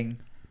saying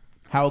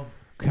how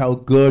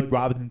good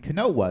Robinson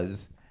Cano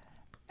was,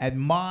 and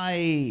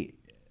my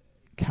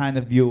kind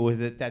of view was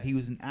that he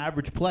was an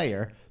average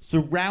player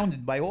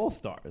surrounded by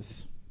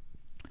all-stars.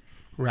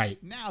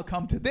 Right. Now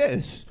come to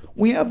this.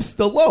 We have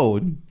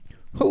Stallone,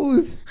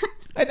 who's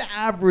an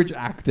average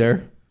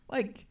actor.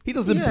 Like, he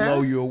doesn't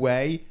blow you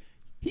away.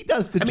 He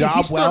does the job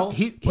he's well.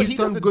 He's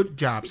done good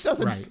jobs. He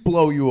doesn't right.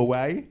 blow you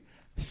away.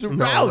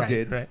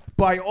 Surrounded right.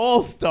 by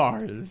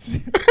all-stars.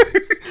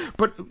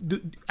 But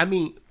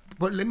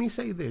let me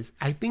say this.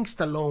 I think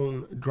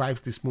Stallone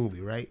drives this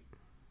movie, right?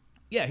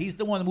 Yeah, he's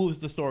the one who moves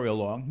the story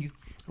along. He's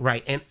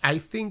Right. And I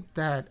think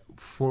that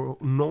for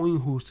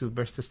knowing who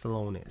Sylvester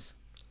Stallone is,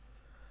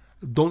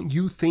 don't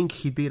you think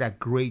he did a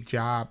great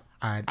job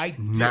at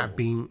not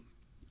being...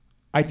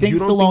 I think You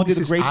don't Stallone think did a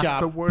this great is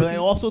job, Oscar-worthy? but I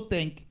also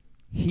think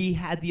he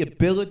had the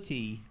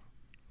ability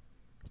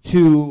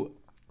to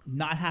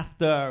not have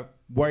to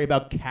worry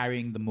about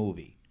carrying the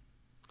movie.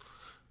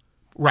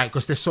 Right,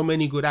 because there's so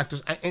many good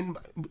actors. And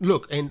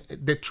look, and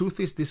the truth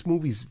is this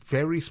movie is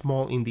very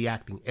small in the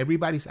acting.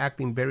 Everybody's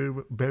acting very,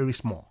 very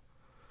small.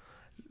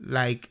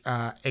 Like,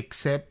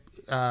 except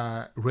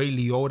Ray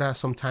Liotta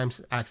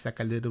sometimes acts like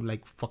a little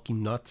like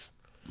fucking nuts.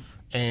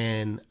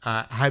 And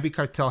Harvey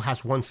Keitel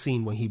has one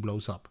scene when he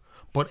blows up.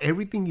 But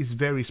everything is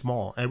very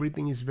small.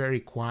 Everything is very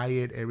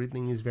quiet.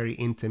 Everything is very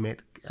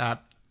intimate.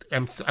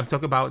 I'm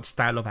talking about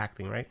style of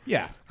acting, right?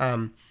 Yeah.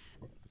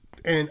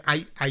 And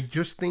I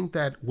just think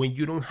that when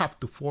you don't have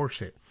to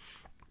force it,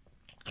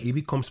 it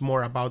becomes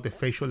more about the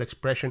facial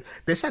expression.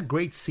 There's a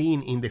great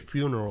scene in the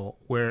funeral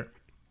where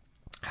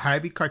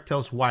Harvey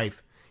Keitel's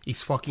wife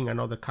is fucking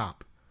another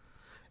cop.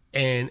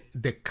 And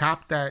the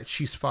cop that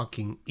she's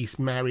fucking is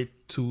married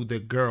to the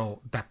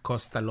girl that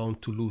caused Stallone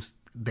to lose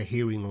the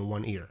hearing on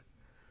one ear.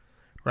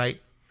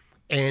 Right?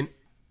 And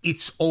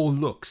it's all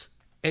looks.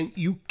 And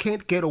you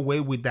can't get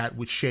away with that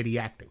with shitty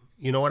acting.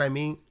 You know what I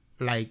mean?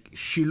 Like,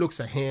 she looks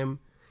at him,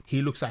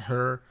 he looks at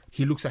her,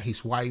 he looks at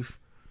his wife,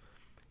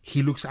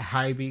 he looks at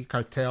Harvey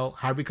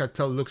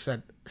Keitel looks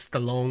at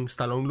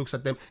Stallone looks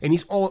at them, and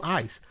it's all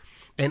eyes.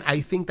 And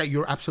I think that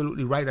you're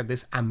absolutely right that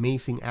there's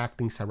amazing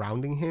acting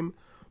surrounding him,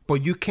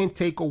 but you can't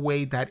take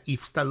away that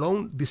if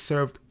Stallone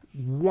deserved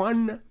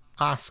one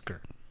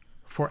Oscar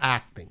for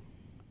acting,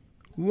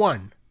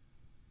 one,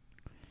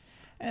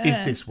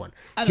 is this one.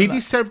 He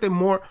deserved it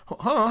more.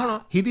 Hold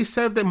on. He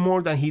deserved it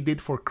more than he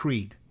did for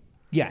Creed.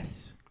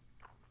 Yes.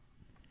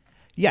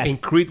 And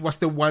Creed was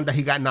the one that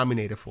he got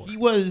nominated for. He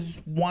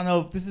was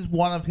this is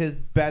one of his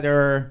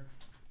better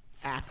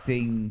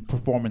acting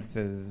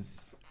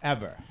performances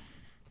ever.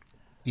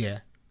 Yeah.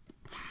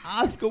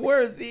 Oscar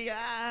worthy.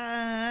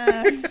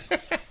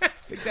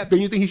 Don't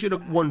you think he should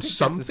have won That's a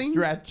something?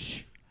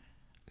 stretch.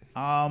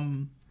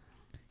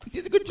 He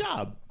did a good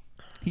job.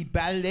 He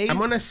batted 8. I'm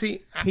gonna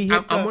see. He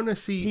hit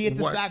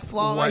the sack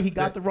fly. He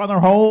got the runner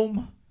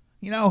home.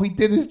 You know, he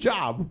did his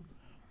job.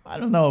 I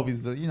don't know if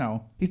he's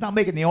he's not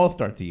making the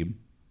All-Star team.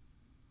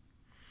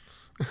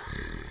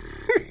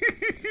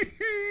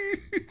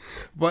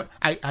 But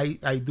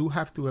I do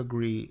have to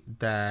agree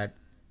that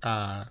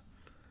the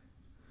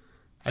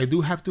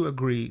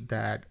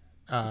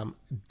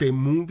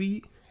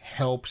movie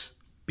helps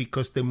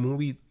because the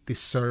movie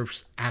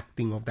deserves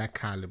acting of that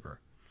caliber.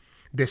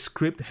 The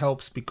script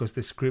helps because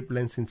the script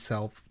lends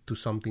itself to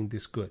something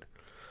this good.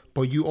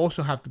 But you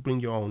also have to bring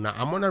your own. Now,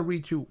 I'm going to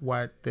read you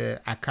what the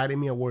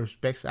Academy Awards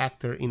Best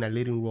Actor in a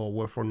Leading Role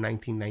were for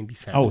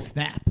 1997. Oh,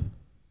 snap.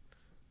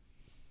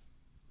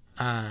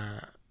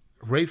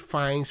 Ralph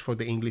Fiennes for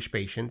The English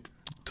Patient.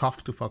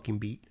 Tough to fucking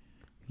beat.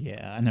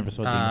 Yeah, I never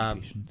saw The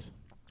English Patient.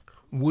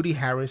 Woody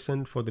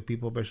Harrelson for The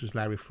People vs.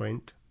 Larry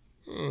Flint.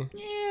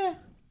 Yeah.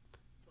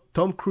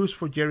 Tom Cruise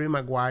for Jerry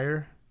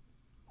Maguire.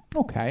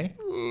 Okay.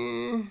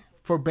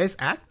 For Best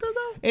Actor,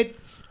 though?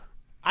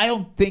 I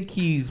don't think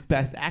he's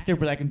Best Actor,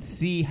 but I can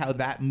see how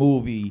that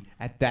movie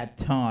at that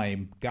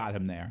time got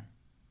him there.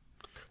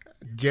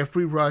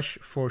 Jeffrey Rush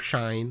for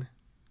Shine.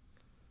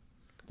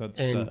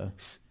 The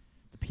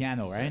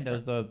piano, right?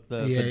 That was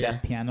the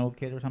deaf piano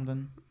kid or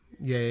something?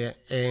 Yeah.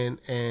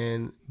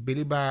 And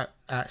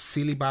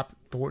Silly Bob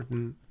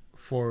Thornton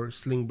for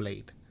Sling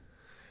Blade.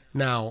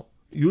 Now,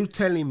 you're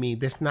telling me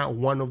there's not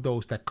one of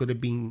those that could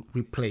have been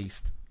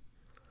replaced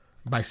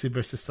by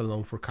Sylvester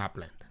Stallone for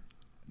Copland?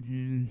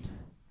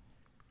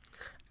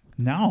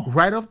 No.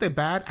 Right off the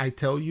bat, I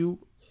tell you,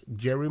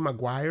 Jerry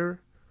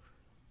Maguire.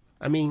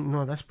 I mean,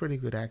 no, that's pretty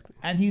good acting.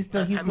 And he's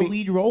the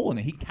lead role in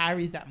it. He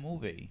carries that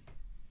movie.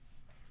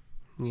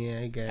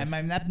 Yeah, I guess. And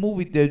I mean, that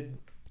movie did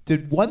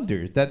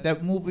wonders.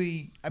 That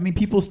movie. I mean,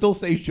 people still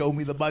say "Show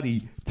me the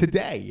money"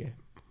 today.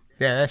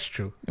 Yeah, that's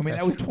true. I mean,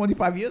 that was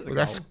 25 years ago.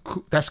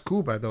 That's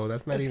Cuba, though.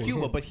 That's not even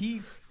Cuba. him. But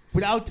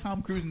without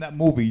Tom Cruise in that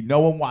movie, no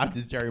one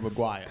watches Jerry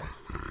Maguire.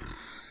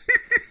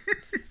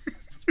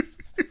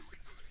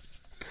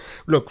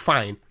 Look,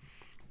 fine.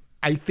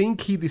 I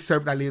think he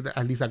deserved at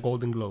least a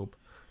Golden Globe.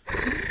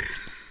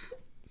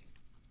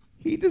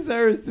 He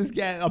deserves to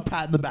get a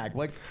pat in the back.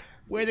 Like,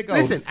 way to go.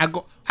 Listen,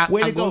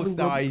 way to go, Golden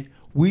Sty. Globe.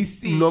 We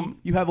see No-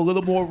 you have a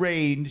little more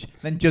range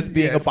than just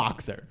being a Yes.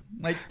 boxer.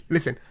 Like,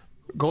 Listen,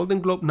 Golden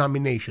Globe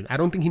nomination. I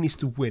don't think he needs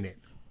to win it,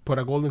 but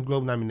a Golden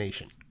Globe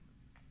nomination.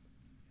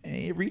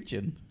 you're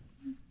reaching.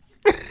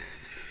 You're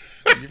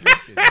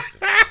reaching.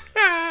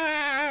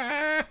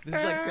 This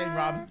is like saying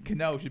Robinson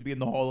Cano should be in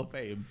the Hall of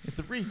Fame. It's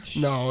a reach.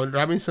 No,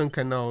 Robinson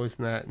Cano is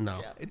not. No,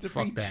 Yeah, it's a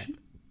fuck reach. that.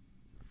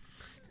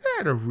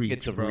 Not a reach,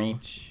 It's a bro.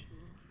 reach.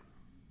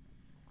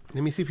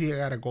 Let me see if he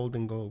got a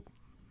Golden Globe.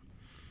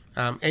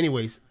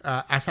 Anyways,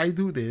 as I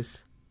do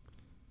this,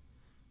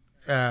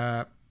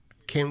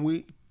 can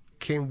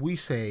we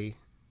say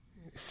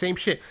same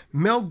shit?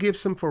 Mel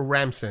Gibson for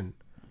Ramson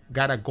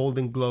got a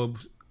Golden Globe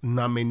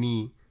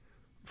nominee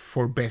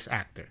for Best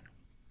Actor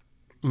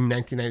in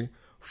 1990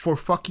 for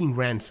fucking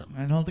Ransom.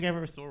 I don't think I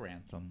ever saw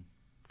Ransom.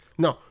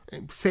 No,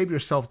 save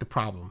yourself the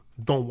problem.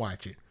 Don't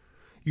watch it.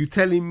 You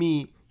telling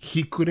me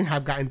he couldn't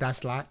have gotten that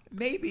slot?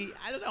 Maybe.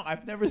 I don't know.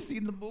 I've never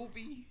seen the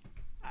movie.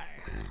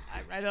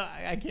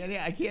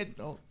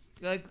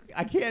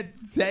 I can't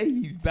say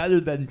he's better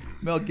than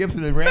Mel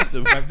Gibson in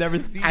Ransom. I've never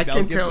seen I Mel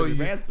can Gibson tell in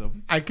you.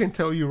 Ransom. I can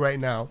tell you right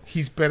now,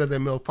 he's better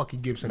than Mel fucking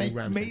Gibson in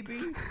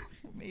Ramson.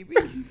 Maybe.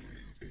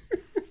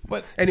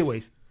 But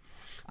Anyways,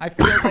 I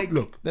feel like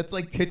Look. that's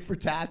like tit for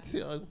tat.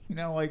 You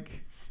know, like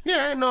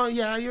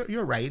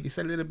you're right. It's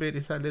a little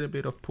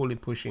bit of pulling,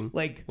 pushing.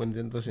 Like, when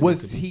it doesn't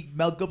was need to be. he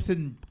Mel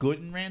Gibson good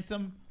in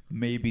Ransom?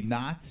 Maybe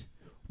not.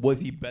 Was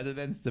he better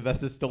than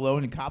Sylvester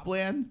Stallone in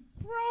Copland?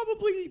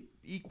 Probably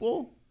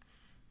equal.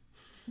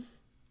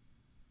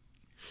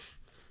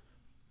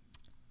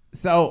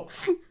 So,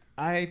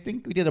 I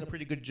think we did a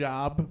pretty good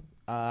job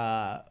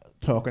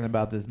talking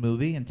about this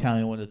movie and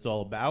telling you what it's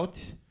all about.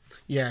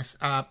 Yes.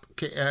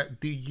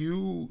 Do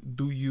you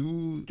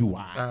Do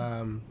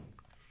I?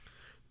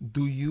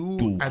 Do you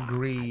Do I?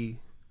 agree?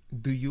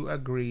 Do you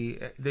agree?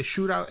 The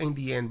shootout in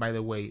the end, by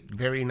the way,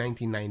 very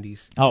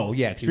 1990s. Oh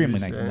yeah,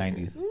 extremely It was,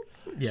 1990s.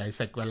 Yeah, it's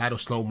like a lot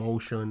of slow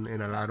motion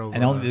and a lot of.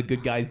 And only the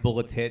good guys'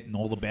 bullets hit, and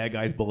all the bad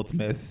guys' bullets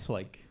miss.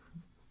 Like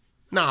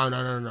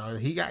No.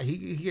 He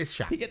gets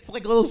shot. he gets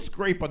like a little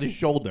scrape on his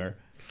shoulder.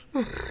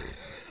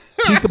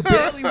 He can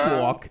barely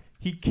walk.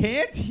 He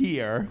can't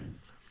hear.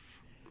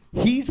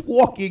 He's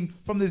walking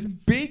from this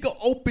big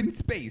open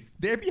space.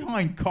 They're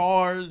behind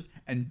cars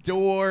and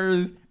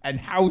doors and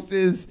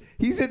houses.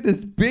 He's in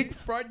this big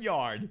front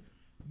yard,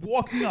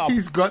 walking up.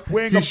 He's got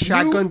wearing his a blue-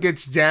 shotgun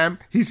gets jammed.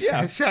 His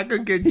Yeah.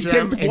 shotgun gets He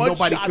jammed, gets and one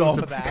nobody shot kills off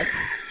him. of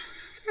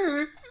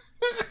that.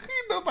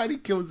 Nobody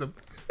kills him.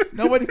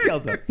 Nobody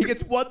kills him. He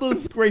gets one little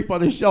scrape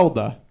on his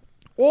shoulder.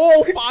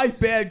 All 5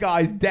 bad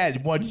guys dead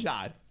in one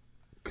shot.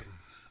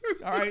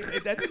 All right,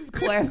 and that's just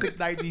classic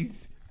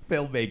 90s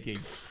filmmaking.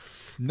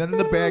 None of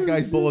the bad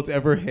guys' bullets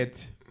ever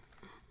hit.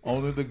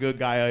 Only the good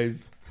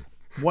guys.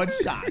 One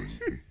shot.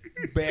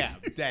 Bam,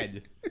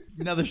 dead.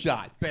 Another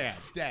shot. Bam,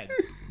 dead.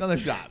 Another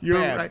shot. You're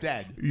Bam, right.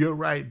 dead. You're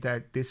right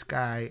that this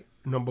guy,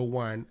 number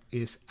one,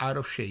 is out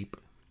of shape.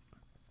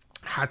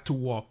 Had to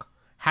walk.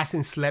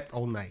 Hasn't slept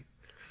all night.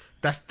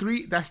 That's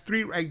three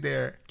right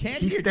there. Can't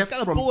hear. He's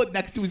got a bullet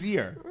next to his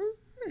ear.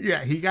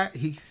 Yeah,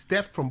 he's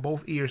deaf from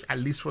both ears, at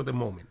least for the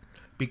moment.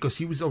 Because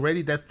he was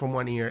already deaf from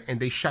one ear and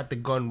they shot the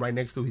gun right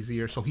next to his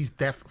ear, so he's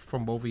deaf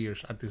from both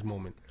ears at this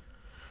moment.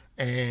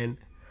 And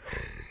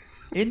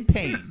In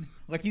pain.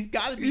 Like he's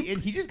got to be in.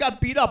 He just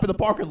got beat up in the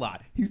parking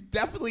lot. He's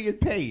definitely in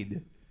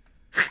pain.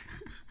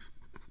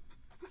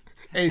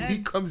 and he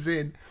comes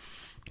in.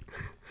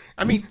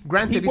 I mean, He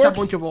granted, he's a works-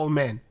 bunch of old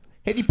men.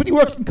 But he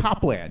works in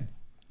Copland.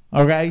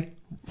 Okay?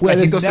 Where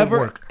Like, he there's doesn't never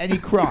work. any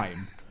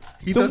crime.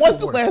 He So doesn't when's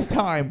the work. last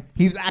time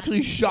he's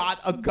actually shot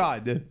a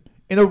gun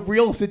in a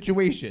real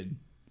situation?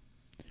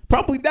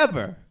 Probably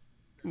never.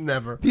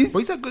 Never. He's- But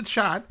he's a good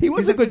shot. He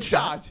was He's a good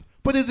shot.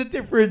 But there's a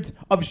difference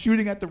of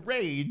shooting at the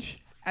range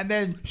and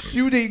then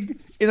shooting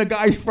in a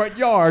guy's front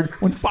yard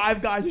when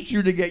 5 guys are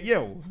shooting at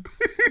you.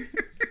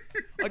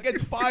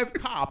 Against 5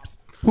 cops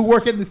who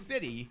work in the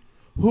city,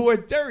 who are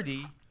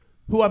dirty,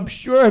 who I'm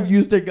sure have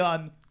used their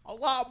gun a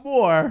lot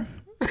more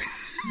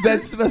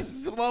than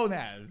Sylvester Stallone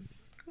has.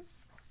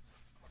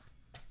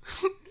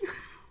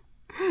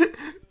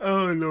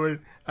 Oh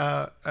Lord,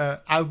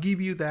 I'll give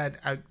you that.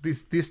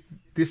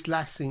 This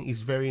last scene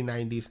is very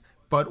 90s.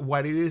 But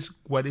what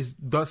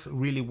does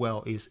really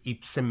well is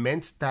it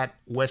cements that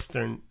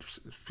Western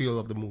feel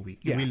of the movie. It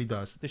Yeah. really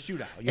does. The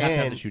shootout. You have to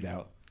have And- the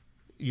shootout.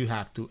 You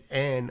have to.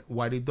 And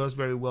what it does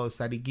very well is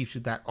that it gives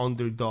you that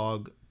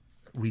underdog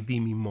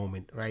redeeming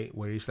moment, right?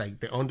 Where it's like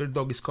the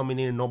underdog is coming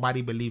in and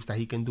nobody believes that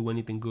he can do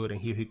anything good,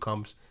 and here he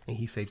comes and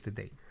he saves the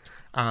day.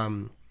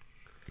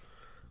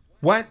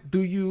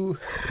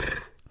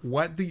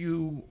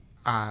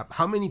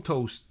 How many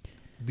toes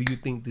do you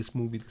think this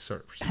movie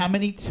deserves? How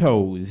many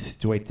toes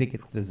do I think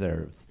it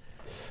deserves?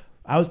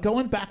 I was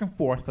going back and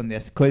forth on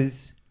this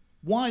because,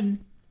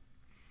 one,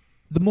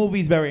 the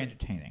movie's very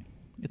entertaining.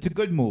 It's a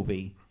good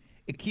movie.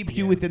 It keeps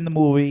you within the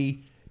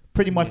movie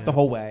pretty much the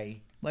whole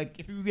way. Like,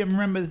 if you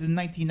remember, this is a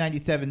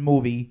 1997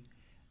 movie,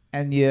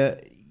 and you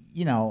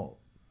know,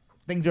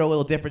 things are a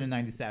little different in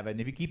 97.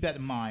 If you keep that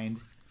in mind,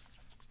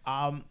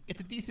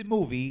 It's a decent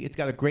movie. It's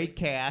got a great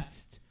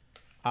cast.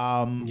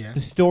 Yeah.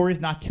 The story's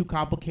not too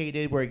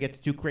complicated where it gets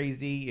too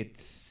crazy.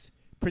 It's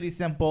pretty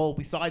simple.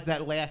 Besides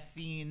that last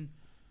scene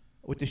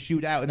with the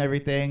shootout and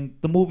everything,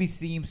 the movie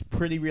seems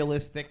pretty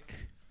realistic.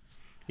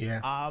 Yeah.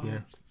 Yeah.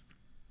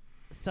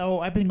 So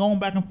I've been going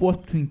back and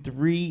forth between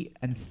 3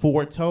 and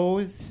 4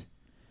 toes.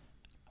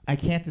 I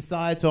can't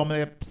decide, so I'm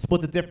going to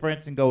split the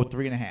difference and go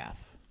 3.5.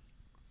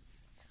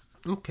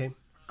 Okay.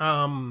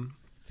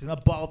 It's an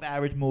above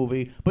average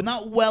movie, but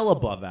not well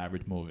above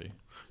average movie.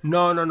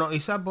 No.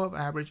 It's above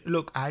average.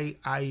 Look, I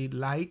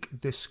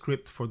like the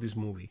script for this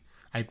movie.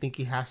 I think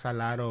it has a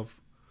lot of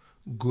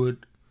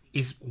good.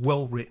 It's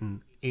well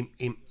written. In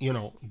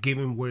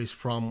given where it's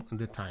from and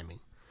the timing,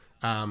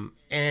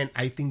 and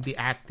I think the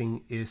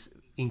acting is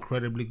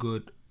incredibly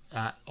good.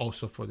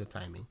 Also for the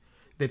timing.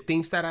 The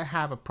things that I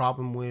have a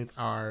problem with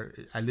are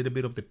a little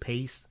bit of the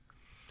pace.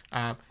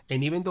 And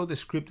even though the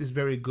script is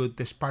very good,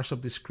 there's parts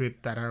of the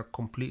script that are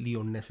completely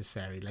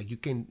unnecessary. Like you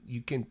can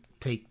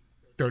take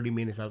 30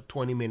 minutes out,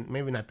 20 minutes,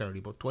 maybe not 30,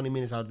 but 20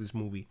 minutes out of this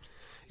movie,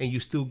 and you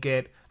still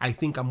get, I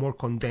think, a more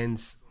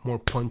condensed, more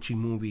punchy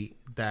movie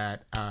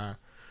that,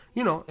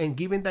 and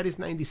given that it's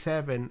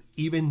 97,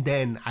 even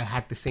then I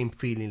had the same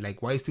feeling.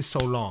 Like, why is this so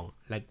long?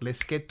 Like,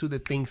 let's get to the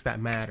things that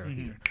matter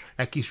here.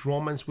 Like his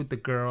romance with the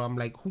girl, I'm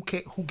like,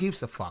 who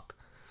gives a fuck?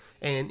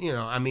 And,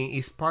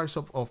 it's parts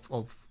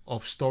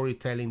of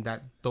storytelling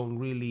that you don't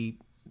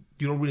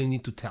really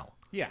need to tell.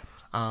 Yeah.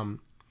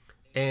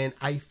 And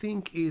I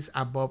think is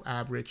above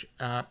average.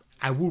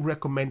 I would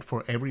recommend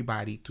for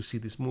everybody to see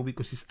this movie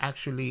because it's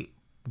actually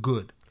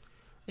good.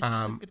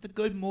 It's a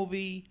good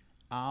movie.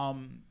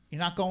 You're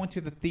not going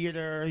to the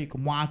theater. You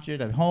can watch it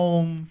at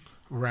home.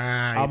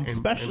 Right.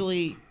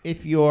 Especially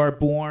if you're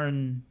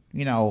born,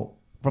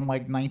 from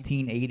like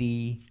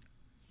 1980,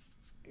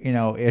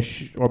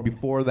 ish or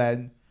before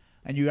then,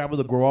 and you're able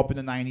to grow up in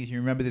the 90s and you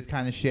remember this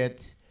kind of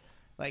shit.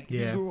 Like,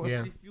 if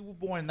you were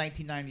born in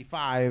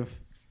 1995,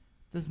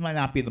 this might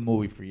not be the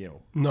movie for you.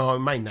 No, it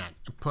might not.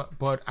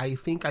 But I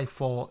think I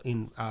fall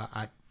in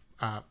at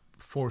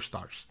 4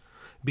 stars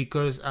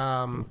because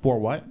For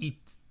what?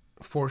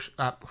 4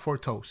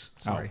 toes.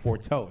 Sorry. 4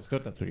 toes.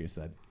 Thought that's what you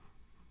said.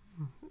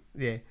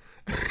 Yeah.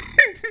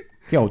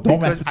 Yo,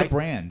 don't mess with the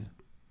brand.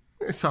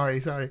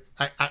 Sorry.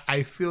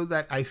 I feel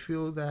that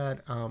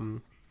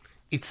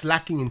it's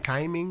lacking in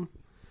timing,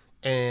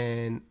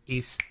 and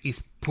is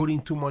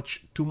putting too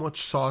much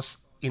sauce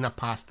in a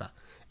pasta,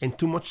 and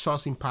too much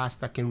sauce in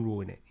pasta can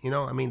ruin it.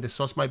 The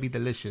sauce might be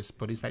delicious,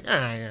 but it's like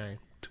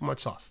too much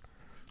sauce.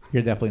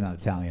 You're definitely not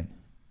Italian.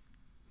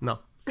 No.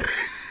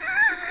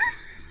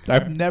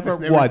 I've never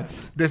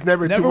once too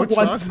much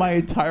sauce? in my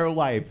entire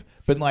life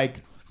been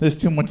like, there's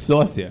too much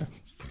sauce here.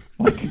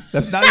 Like,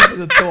 that's not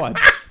even a thought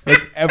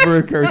that's ever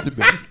occurred to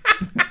me.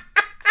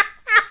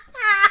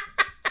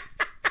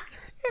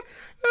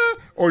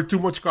 Or too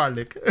much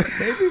garlic.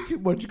 Maybe too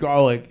much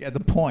garlic at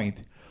the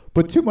point,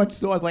 but too much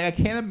sauce. Like,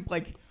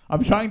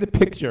 I'm trying to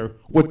picture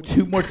what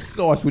too much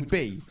sauce would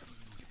be.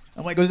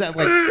 I'm like, is that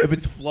like if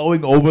it's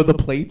flowing over the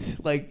plate?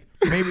 Like,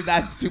 maybe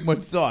that's too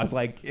much sauce.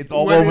 Like, it's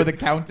all over the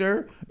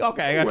counter.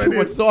 Okay, I got too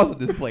much sauce on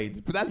this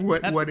plate, but that's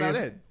about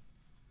it.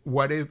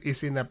 What if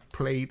it's in a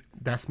plate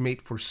that's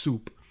made for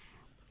soup,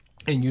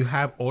 and you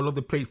have all of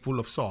the plate full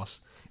of sauce,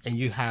 and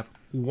you have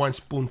 1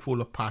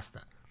 spoonful of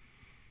pasta?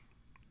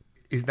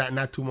 Is that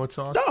not too much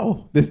sauce?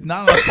 No, there's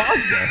not enough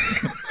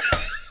pasta.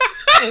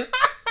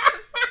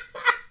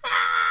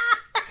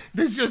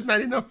 There's just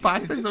not enough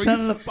pasta. There's not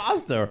enough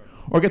pasta.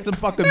 Or get some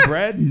fucking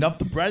bread, dump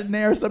the bread in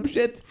there or some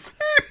shit.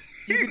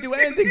 You can do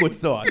anything with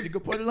sauce. You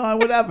can put it on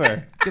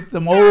whatever. Get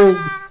some old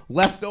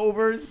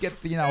leftovers. Get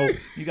you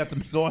got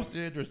some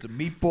sausage or some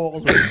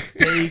meatballs or some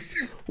steak,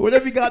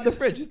 whatever you got in the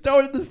fridge. Just throw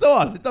it in the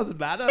sauce. It doesn't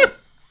matter.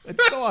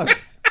 It's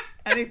sauce.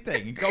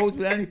 Anything. It goes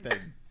with anything.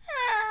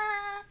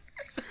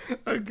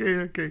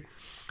 Okay.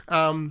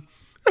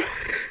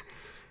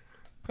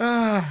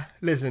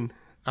 Listen.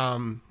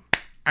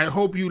 I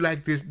hope you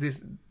like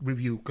this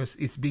review because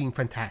it's being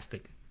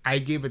fantastic. I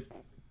give it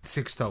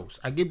 6 toes.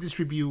 I give this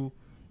review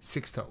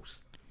 6 toes.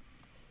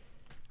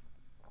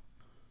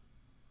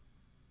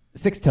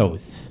 6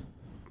 toes.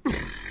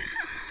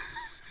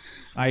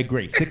 I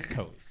agree. 6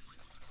 toes.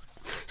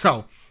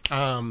 So,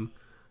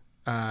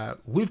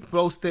 we've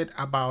boasted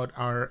about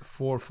our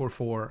 4 for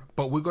 4,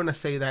 but we're gonna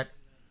say that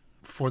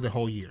for the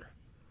whole year.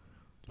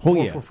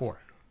 4 for 4.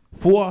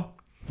 4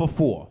 for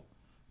 4.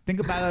 Think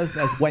about us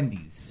as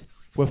Wendy's.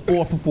 We're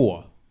 4 for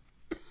 4.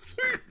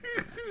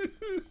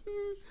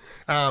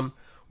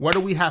 What do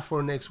we have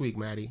for next week,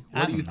 Maddie?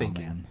 What are you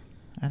thinking? Man.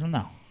 I don't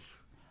know.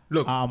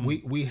 Look,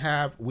 we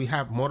have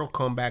Mortal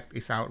Kombat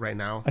is out right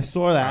now. I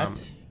saw that.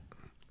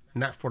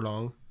 Not for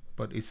long,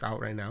 but it's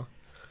out right now.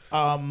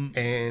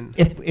 And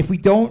if we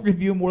don't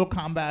review Mortal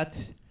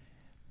Kombat,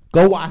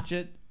 go watch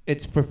it.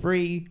 It's for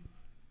free.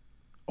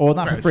 Or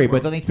not for free, but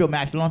it's on HBO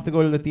Max. You don't have to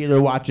go to the theater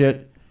to watch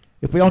it.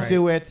 If we don't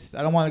do it,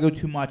 I don't want to go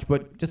too much,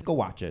 but just go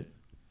watch it.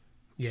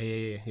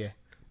 Yeah.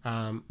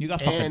 You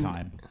got fucking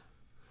time.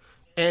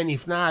 And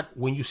if not,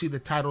 when you see the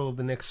title of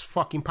the next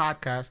fucking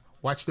podcast,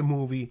 watch the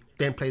movie,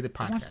 then play the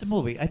podcast. Watch the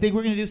movie. I think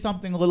we're going to do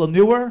something a little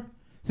newer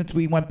since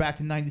we went back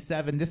to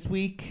 97 this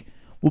week.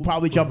 We'll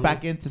probably jump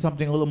back into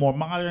something a little more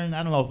modern.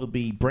 I don't know if it'll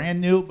be brand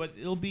new, but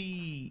it'll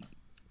be...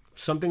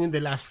 Something in the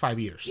last 5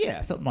 years.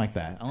 Yeah, something like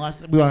that.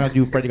 Unless we want to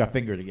do Freddy Got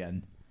Fingered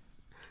again.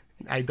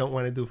 I don't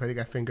want to do Freddy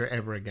Got Fingered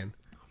ever again.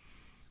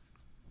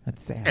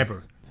 That's sad.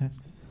 Ever.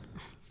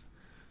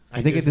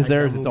 I think it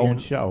deserves its own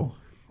show.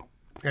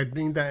 I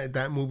think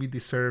that movie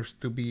deserves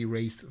to be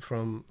erased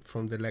from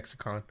the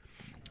lexicon.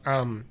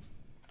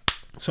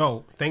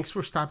 So, thanks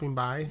for stopping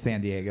by.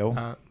 San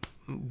Diego.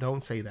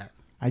 Don't say that.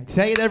 I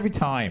say it every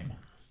time.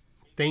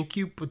 Thank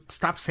you, but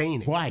stop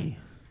saying it. Why?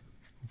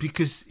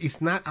 Because it's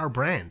not our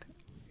brand.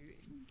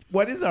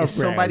 What is our It's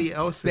brand? somebody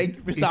else's. Thank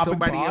you for It's stopping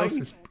somebody by.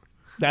 else's.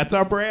 That's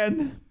our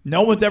brand?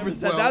 No one's ever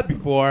said Well- that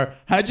before.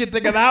 How'd you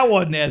think of that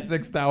one there,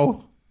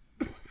 Sixto?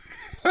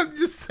 I'm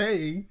just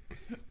saying.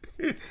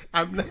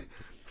 I'm not...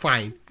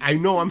 Fine. I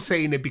know I'm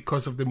saying it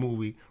because of the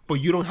movie, but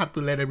you don't have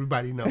to let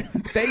everybody know.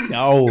 They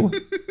know.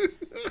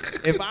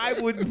 If I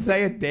wouldn't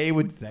say it, they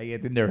would say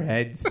it in their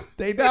heads.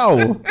 They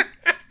know.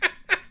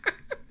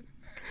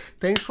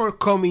 Thanks for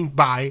coming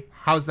by.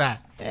 How's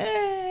that?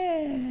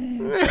 Eh.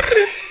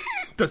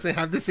 Does it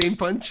have the same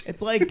punch?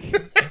 It's like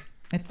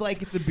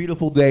it's a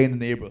beautiful day in the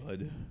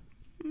neighborhood.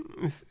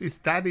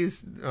 That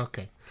is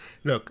okay.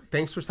 Look,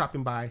 thanks for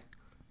stopping by.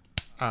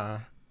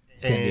 San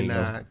And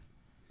Diego.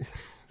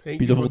 thank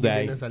Beautiful you for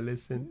day. giving us a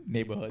listen.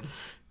 Neighborhood.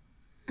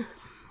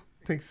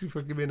 Thanks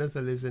for giving us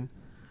a listen.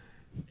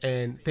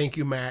 And thank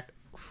you, Matt,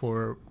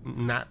 for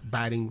not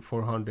batting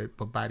 400,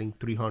 but batting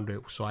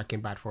 300 so I can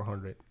bat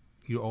 400.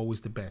 You're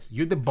always the best.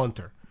 You're the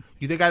bunter.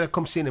 You're the guy that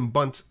comes in and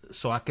bunts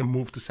so I can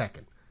move to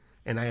second.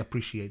 And I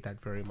appreciate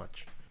that very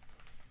much.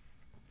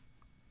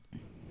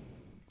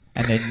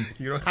 And then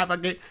You don't have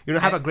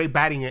a great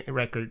batting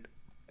record,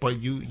 but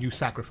you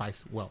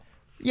sacrifice well.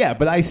 yeah,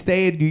 but I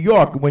stay in New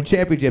York and win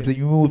championships, and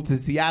you move to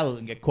Seattle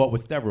and get caught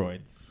with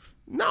steroids.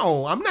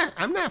 No, I'm not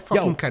fucking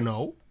Yo.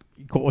 Cano.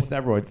 You caught with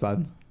steroids,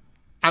 son.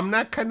 I'm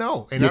not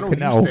Cano, and You're I don't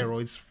Cano. use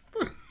steroids.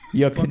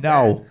 You can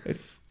know.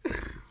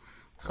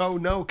 Oh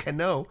no,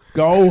 Cano.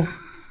 Go.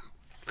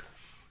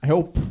 I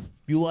hope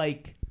you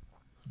like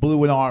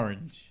blue and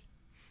orange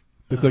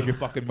because you're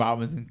fucking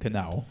Robinson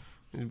Cano.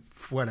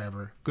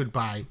 Whatever.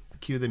 Goodbye.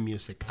 Cue the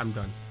music. I'm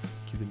done.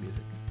 Cue the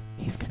music.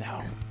 He's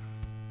Cano.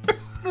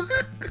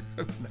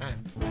 Man.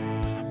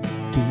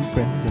 Two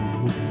friends in the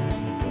movie.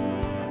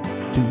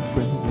 Two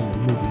friends in the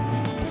movie.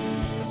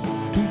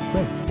 Two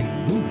friends in the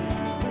movie.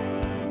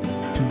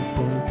 Two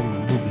friends in the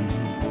movie.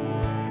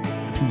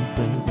 Two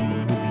friends in the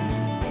movie.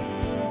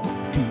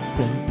 Two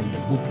friends in the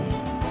movie.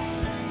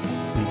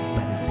 With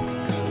Maddie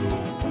Sixto.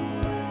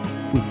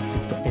 With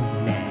Sixto and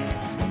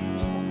Matt.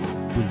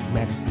 With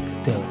Maddie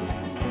Sixto.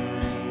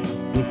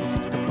 With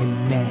Sixto and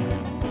Matt.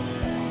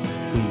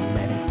 With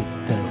Maddie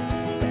Sixto.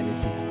 Maddie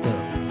Sixto.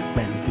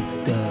 Maddie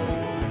Sixto.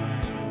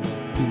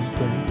 Two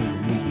friends in the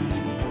movie.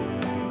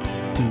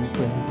 Two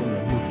friends in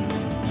the movie.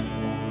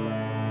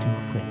 Two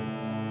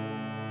friends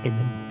in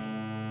the movie.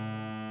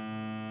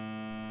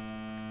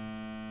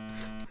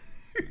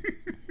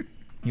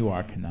 You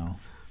are Cano.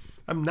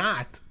 I'm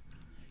not.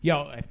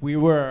 Yo, if we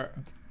were...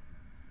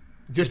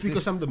 Just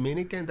because I'm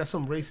Dominican, that's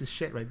some racist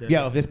shit right there.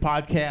 Yo, if this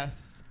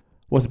podcast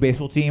was a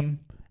baseball team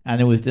and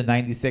it was the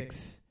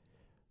 96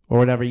 or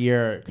whatever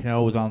year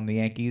Cano was on the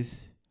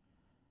Yankees,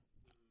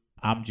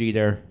 I'm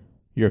Jeter,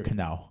 you're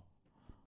Cano.